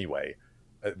eyes anyway.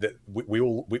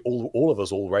 All of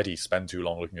us already spend too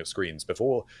long looking at screens.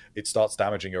 Before it starts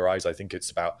damaging your eyes, I think it's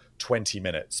about 20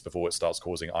 minutes before it starts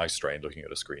causing eye strain looking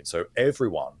at a screen. So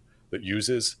everyone that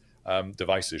uses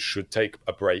devices should take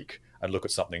a break and look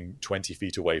at something 20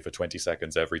 feet away for 20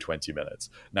 seconds every 20 minutes.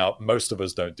 Now, most of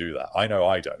us don't do that. I know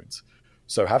I don't.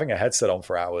 So having a headset on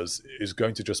for hours is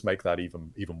going to just make that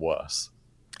even worse.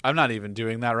 I'm not even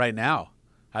doing that right now.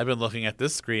 I've been looking at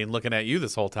this screen, looking at you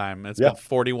this whole time. It's been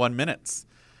 41 minutes.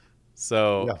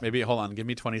 So maybe, hold on, give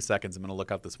me 20 seconds. I'm going to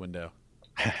look out this window.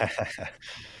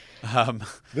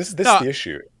 This is the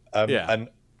issue. And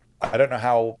I don't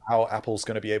know how Apple's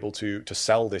going to be able to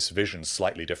sell this vision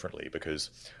slightly differently, because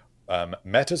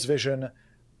Meta's vision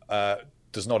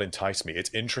does not entice me.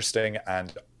 It's interesting,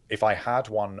 and if I had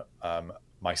one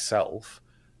myself,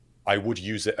 I would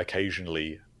use it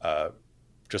occasionally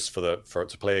just for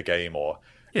to play a game, or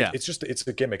it's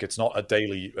a gimmick. It's not a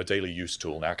daily use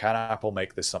tool. Now, can Apple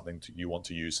make this something you want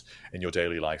to use in your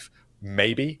daily life?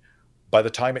 Maybe. By the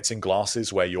time it's in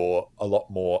glasses where you're a lot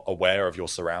more aware of your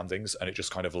surroundings and it just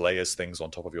kind of layers things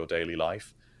on top of your daily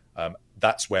life,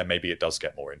 that's where maybe it does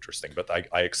get more interesting. But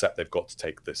I accept they've got to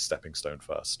take this stepping stone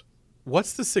first.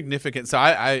 What's the significance? So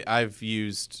I've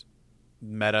used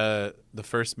the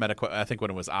first Meta, I think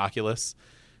when it was Oculus,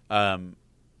 I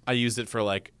used it for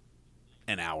like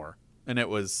an hour. And it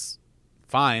was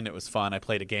fine. It was fun. I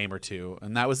played a game or two,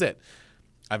 and that was it.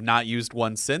 I've not used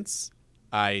one since.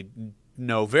 I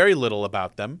know very little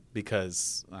about them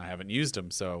because I haven't used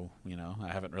them, so I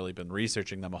haven't really been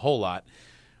researching them a whole lot.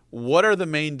 What are the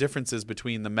main differences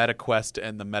between the Meta Quest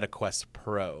and the Meta Quest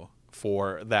Pro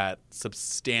for that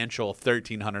substantial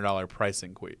 $1,300 price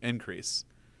increase?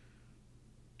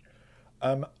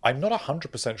 I'm not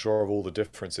 100% sure of all the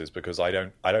differences because I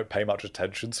don't pay much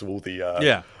attention to all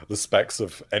the specs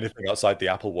of anything outside the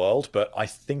Apple world, but I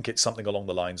think it's something along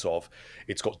the lines of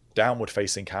it's got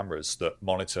downward-facing cameras that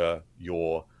monitor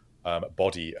your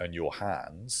body and your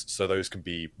hands, so those can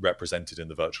be represented in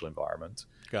the virtual environment.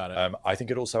 Got it. I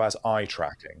think it also has eye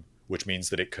tracking, which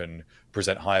means that it can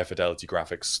present higher fidelity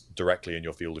graphics directly in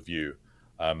your field of view,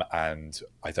 and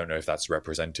I don't know if that's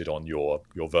represented on your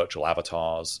virtual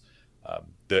avatars.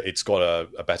 It's got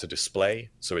a better display,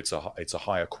 so it's a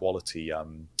higher quality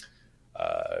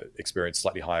experience,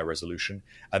 slightly higher resolution.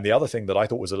 And the other thing that I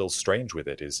thought was a little strange with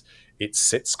it is it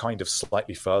sits kind of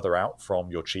slightly further out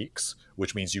from your cheeks,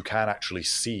 which means you can actually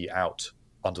see out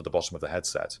under the bottom of the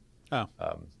headset. Oh.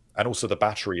 And also the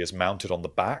battery is mounted on the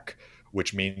back,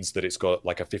 which means that it's got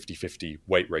like a 50-50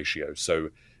 weight ratio. So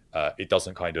it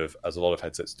doesn't kind of, as a lot of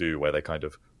headsets do, where they kind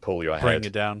of pull your head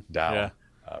it down. Yeah.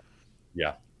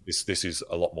 This is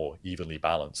a lot more evenly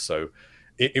balanced. So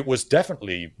it was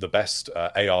definitely the best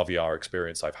AR VR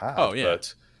experience I've had. Oh, yeah.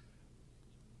 But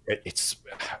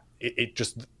it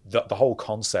just the whole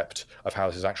concept of how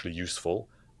this is actually useful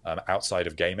outside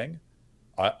of gaming,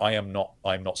 I'm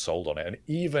not sold on it. And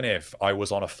even if I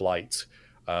was on a flight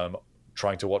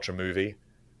trying to watch a movie,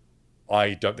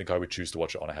 I don't think I would choose to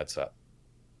watch it on a headset,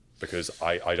 because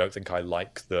I don't think I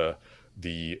like the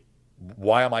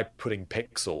why am I putting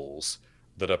pixels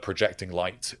that are projecting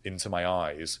light into my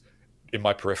eyes in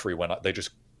my periphery when I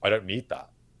don't need that.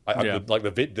 Like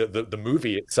the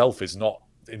movie itself is not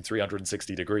in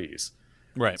 360 degrees,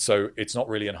 right? So it's not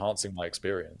really enhancing my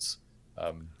experience.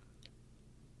 I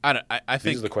think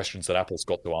these are the questions that Apple's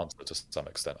got to answer to some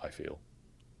extent, I feel.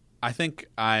 I think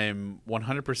I'm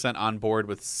 100% on board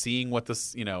with seeing what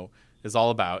this is all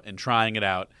about and trying it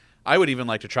out. I would even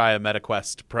like to try a Meta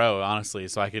Quest Pro, honestly,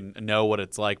 so I can know what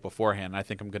it's like beforehand. I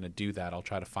think I'm going to do that. I'll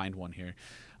try to find one here.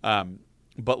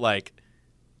 But like,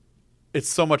 it's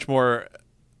so much more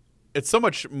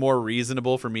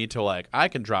reasonable for me to like, I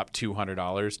can drop $200,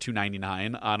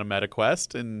 $299 on a Meta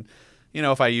Quest, and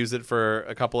if I use it for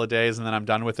a couple of days and then I'm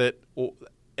done with it,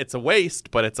 it's a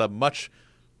waste, but it's much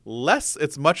less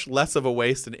of a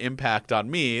waste and impact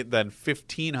on me than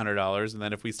 $1,500. And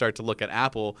then if we start to look at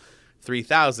Apple,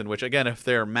 $3,000, which again, if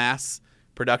they're mass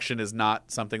production is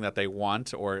not something that they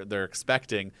want or they're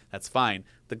expecting, that's fine.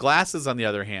 The glasses, on the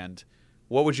other hand,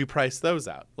 what would you price those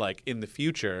out? Like in the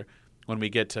future, when we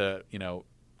get to,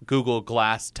 Google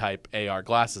Glass type AR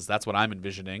glasses, that's what I'm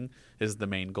envisioning is the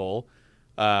main goal.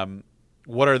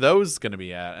 What are those going to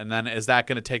be at? And then is that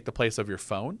going to take the place of your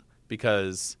phone?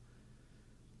 Because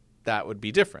that would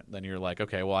be different. Then you're like,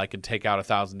 okay, well, I can take out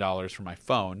 $1,000 from my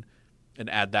phone and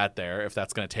add that there if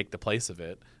that's going to take the place of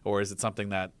it. Or is it something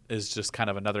that is just kind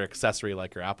of another accessory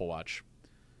like your Apple Watch?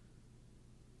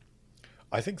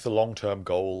 I think the long-term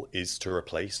goal is to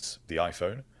replace the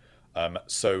iPhone.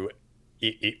 So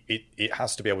it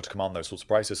has to be able to command those sorts of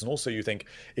prices. And also you think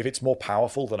if it's more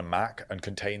powerful than a Mac and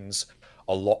contains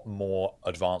a lot more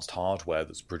advanced hardware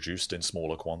that's produced in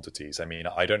smaller quantities. I mean,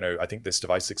 I don't know. I think this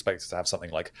device is expected to have something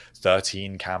like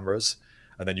 13 cameras.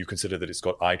 And then you consider that it's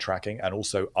got eye tracking and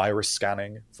also iris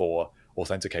scanning for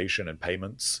authentication and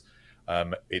payments.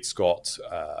 It's got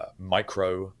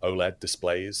micro OLED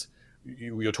displays.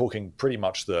 You're talking pretty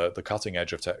much the cutting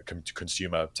edge of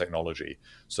consumer technology.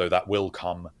 So that will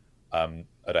come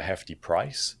at a hefty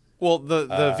price. Well, the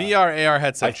VR AR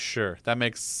headset, sure, that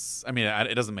makes. I mean,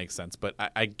 it doesn't make sense, but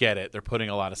I get it. They're putting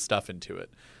a lot of stuff into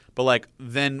it. But like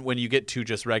then when you get to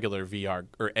just regular VR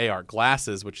or AR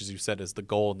glasses, which as you said is the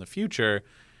goal in the future,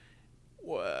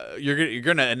 you're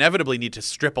going to inevitably need to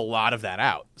strip a lot of that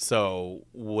out. So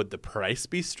would the price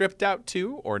be stripped out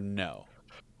too, or no?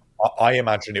 I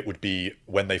imagine it would be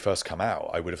when they first come out.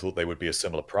 I would have thought they would be a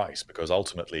similar price because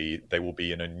ultimately they will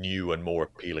be in a new and more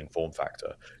appealing form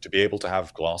factor. To be able to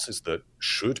have glasses that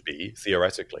should be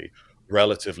theoretically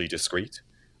relatively discreet,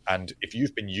 and if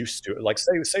you've been used to it, like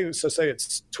say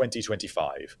it's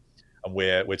 2025, and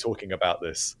we're talking about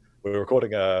this. We're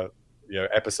recording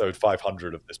episode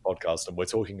 500 of this podcast, and we're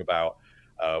talking about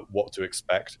what to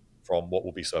expect from what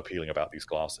will be so appealing about these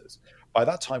glasses. By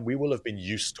that time, we will have been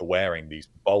used to wearing these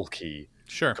bulky,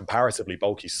 comparatively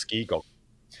bulky ski goggles.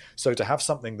 So to have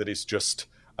something that is just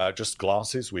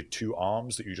glasses with two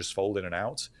arms that you just fold in and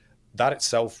out, that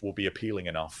itself will be appealing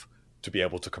enough to be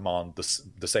able to command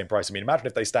the same price. I mean, imagine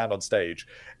if they stand on stage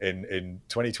in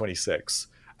 2026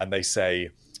 and they say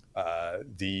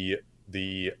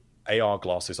the AR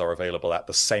glasses are available at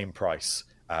the same price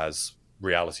as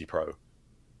Reality Pro.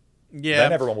 Yeah,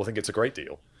 then everyone will think it's a great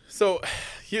deal. So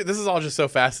this is all just so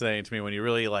fascinating to me when you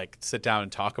really like sit down and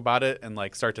talk about it and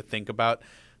like start to think about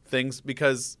things,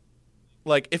 because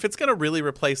like if it's going to really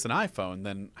replace an iPhone,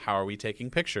 then how are we taking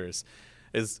pictures?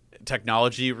 Is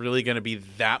technology really going to be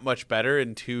that much better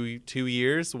in two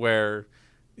years where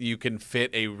you can fit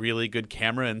a really good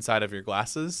camera inside of your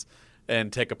glasses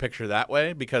and take a picture that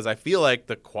way? Because I feel like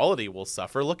the quality will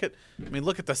suffer. Look at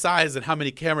the size and how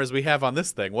many cameras we have on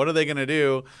this thing. What are they going to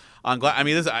do on glass? I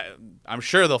mean, I'm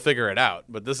sure they'll figure it out,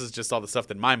 but this is just all the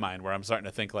stuff in my mind where I'm starting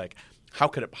to think like, how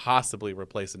could it possibly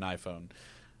replace an iPhone?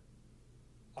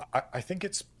 I think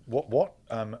it's what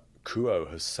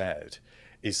Kuo has said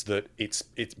is that it's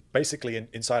basically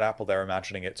inside Apple, they're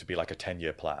imagining it to be like a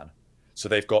 10-year plan. So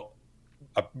they've got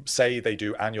say they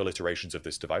do annual iterations of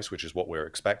this device, which is what we're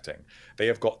expecting. They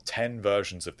have got 10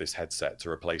 versions of this headset to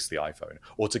replace the iPhone,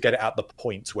 or to get it at the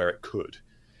point where it could.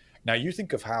 Now, you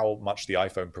think of how much the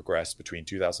iPhone progressed between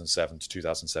 2007 to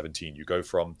 2017. You go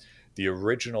from the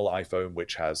original iPhone,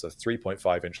 which has a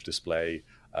 3.5-inch display.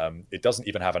 It doesn't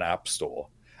even have an app store.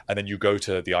 And then you go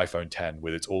to the iPhone 10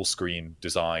 with its all-screen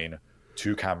design,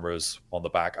 2 cameras on the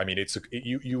back. I mean,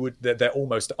 they're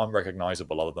almost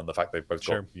unrecognizable other than the fact they've both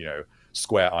got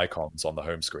square icons on the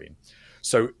home screen.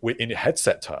 So in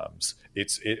headset terms,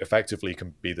 it effectively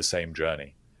can be the same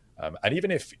journey. And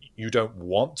even if you don't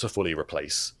want to fully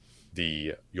replace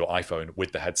your iPhone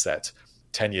with the headset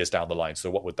 10 years down the line,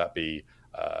 so what would that be?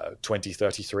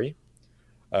 2033?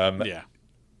 Yeah.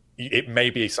 It may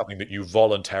be something that you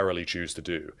voluntarily choose to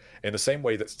do. In the same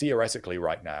way that theoretically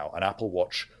right now, an Apple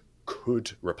Watch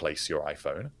could replace your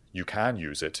iPhone. You can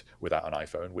use it without an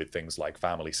iPhone with things like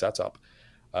family setup.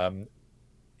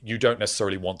 You don't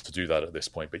necessarily want to do that at this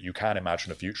point, but you can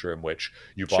imagine a future in which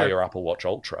you buy your Apple Watch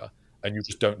Ultra and you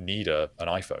just don't need an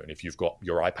iPhone. If you've got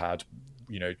your iPad,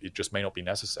 it just may not be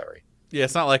necessary. Yeah,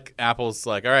 it's not like Apple's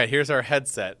like, all right, here's our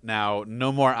headset. Now,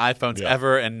 no more iPhones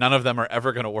ever, and none of them are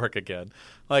ever going to work again.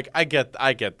 Like, I get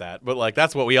that. But, like,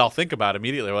 that's what we all think about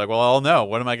immediately. We're like, well, I'll know.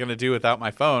 What am I going to do without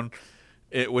my phone?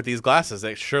 With these glasses,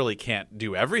 it surely can't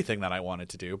do everything that I want it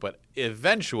to do, but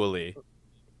eventually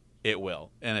it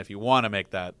will. And if you want to make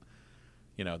that,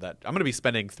 that I'm going to be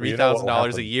spending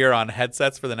 $3,000 a year on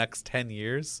headsets for the next 10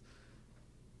 years.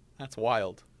 That's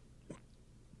wild.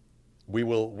 It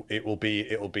will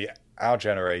be our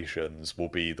generations will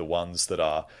be the ones that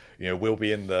are, we'll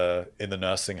be in the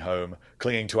nursing home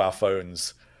clinging to our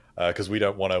phones because we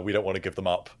don't want to give them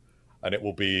up, and it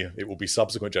will be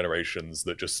subsequent generations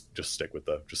that just stick with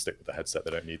the headset.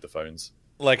 They don't need the phones.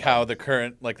 Like how the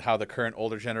current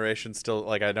older generation still,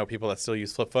 like, I know people that still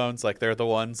use flip phones, like they're the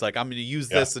ones like, I'm going to use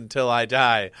this until I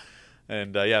die.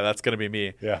 And that's going to be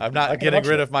me. Yeah. I'm not getting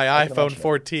rid of my iPhone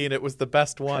 14. It was the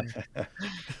best one.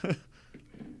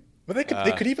 But they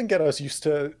could even get us used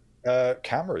to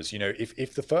cameras.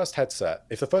 If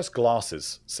the first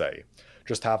glasses, say,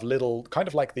 just have little, kind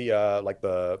of like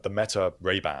the Meta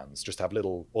Ray-Bans, just have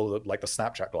little, or like the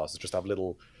Snapchat glasses, just have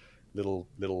little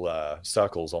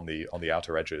circles on the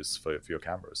outer edges for your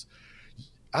cameras.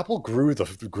 Apple grew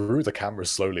the cameras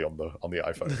slowly on the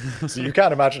iPhone, so you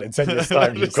can't imagine in 10 years'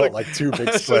 time you've got like two big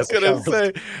squares. I was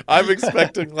gonna say, I'm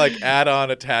expecting like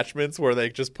add-on attachments where they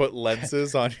just put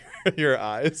lenses on your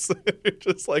eyes.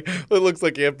 Just like it looks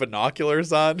like you have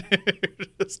binoculars on,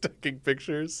 just taking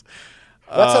pictures.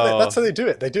 That's how they do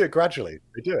it. They do it gradually.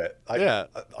 They do it.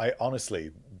 I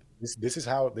honestly, this is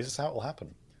how it will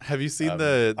happen. Have you seen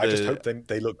I just hope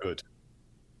they look good.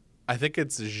 I think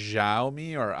it's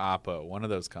Xiaomi or Oppo, one of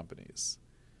those companies,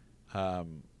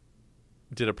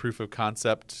 did a proof of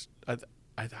concept.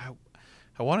 I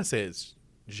want to say it's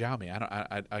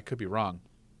Xiaomi. I could be wrong.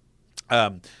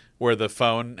 Where the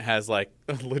phone has like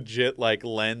a legit like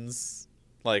lens,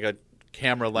 like a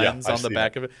camera lens on the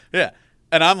back of it. Yeah,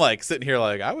 and I'm like sitting here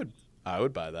like I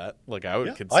would buy that. Like I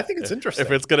would consider. I think it's interesting.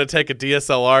 If it's going to take a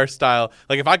DSLR style,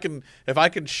 like if I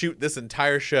can shoot this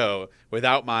entire show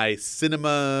without my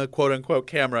cinema quote unquote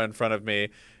camera in front of me,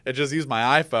 and just use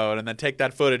my iPhone and then take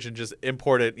that footage and just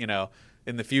import it,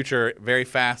 in the future very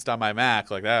fast on my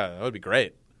Mac, like that would be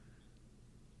great.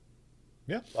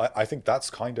 Yeah, I think that's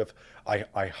kind of.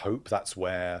 I hope that's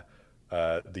where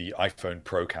the iPhone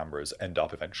Pro cameras end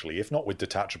up eventually, if not with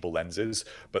detachable lenses,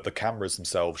 but the cameras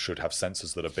themselves should have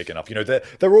sensors that are big enough.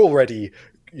 They're already,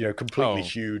 completely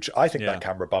huge. I think that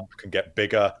camera bump can get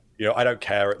bigger. I don't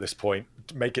care at this point.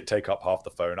 Make it take up half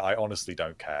the phone. I honestly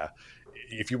don't care.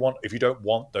 If you don't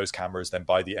want those cameras, then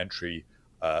buy the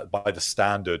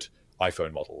standard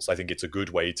iPhone models. I think it's a good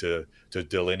way to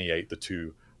delineate the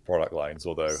two product lines.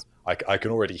 Although I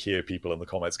can already hear people in the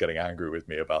comments getting angry with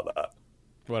me about that.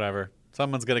 Whatever.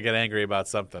 Someone's going to get angry about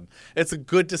something. It's a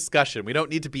good discussion. We don't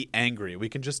need to be angry. We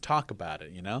can just talk about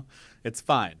it, It's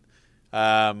fine.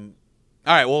 All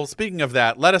right, well, speaking of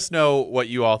that, let us know what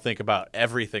you all think about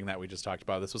everything that we just talked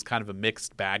about. This was kind of a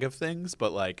mixed bag of things,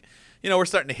 but we're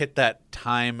starting to hit that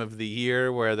time of the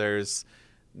year where there's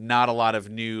not a lot of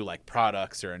new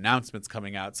products or announcements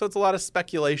coming out. So it's a lot of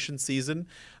speculation season.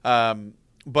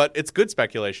 But it's good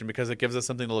speculation because it gives us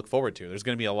something to look forward to. There's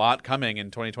going to be a lot coming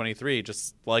in 2023,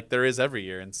 just like there is every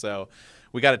year. And so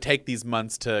we got to take these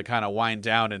months to kind of wind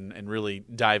down and really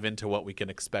dive into what we can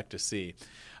expect to see.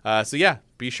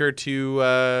 Be sure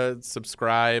to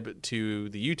subscribe to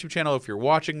the YouTube channel if you're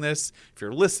watching this. If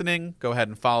you're listening, go ahead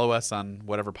and follow us on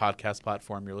whatever podcast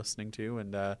platform you're listening to.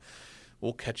 And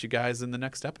we'll catch you guys in the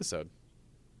next episode.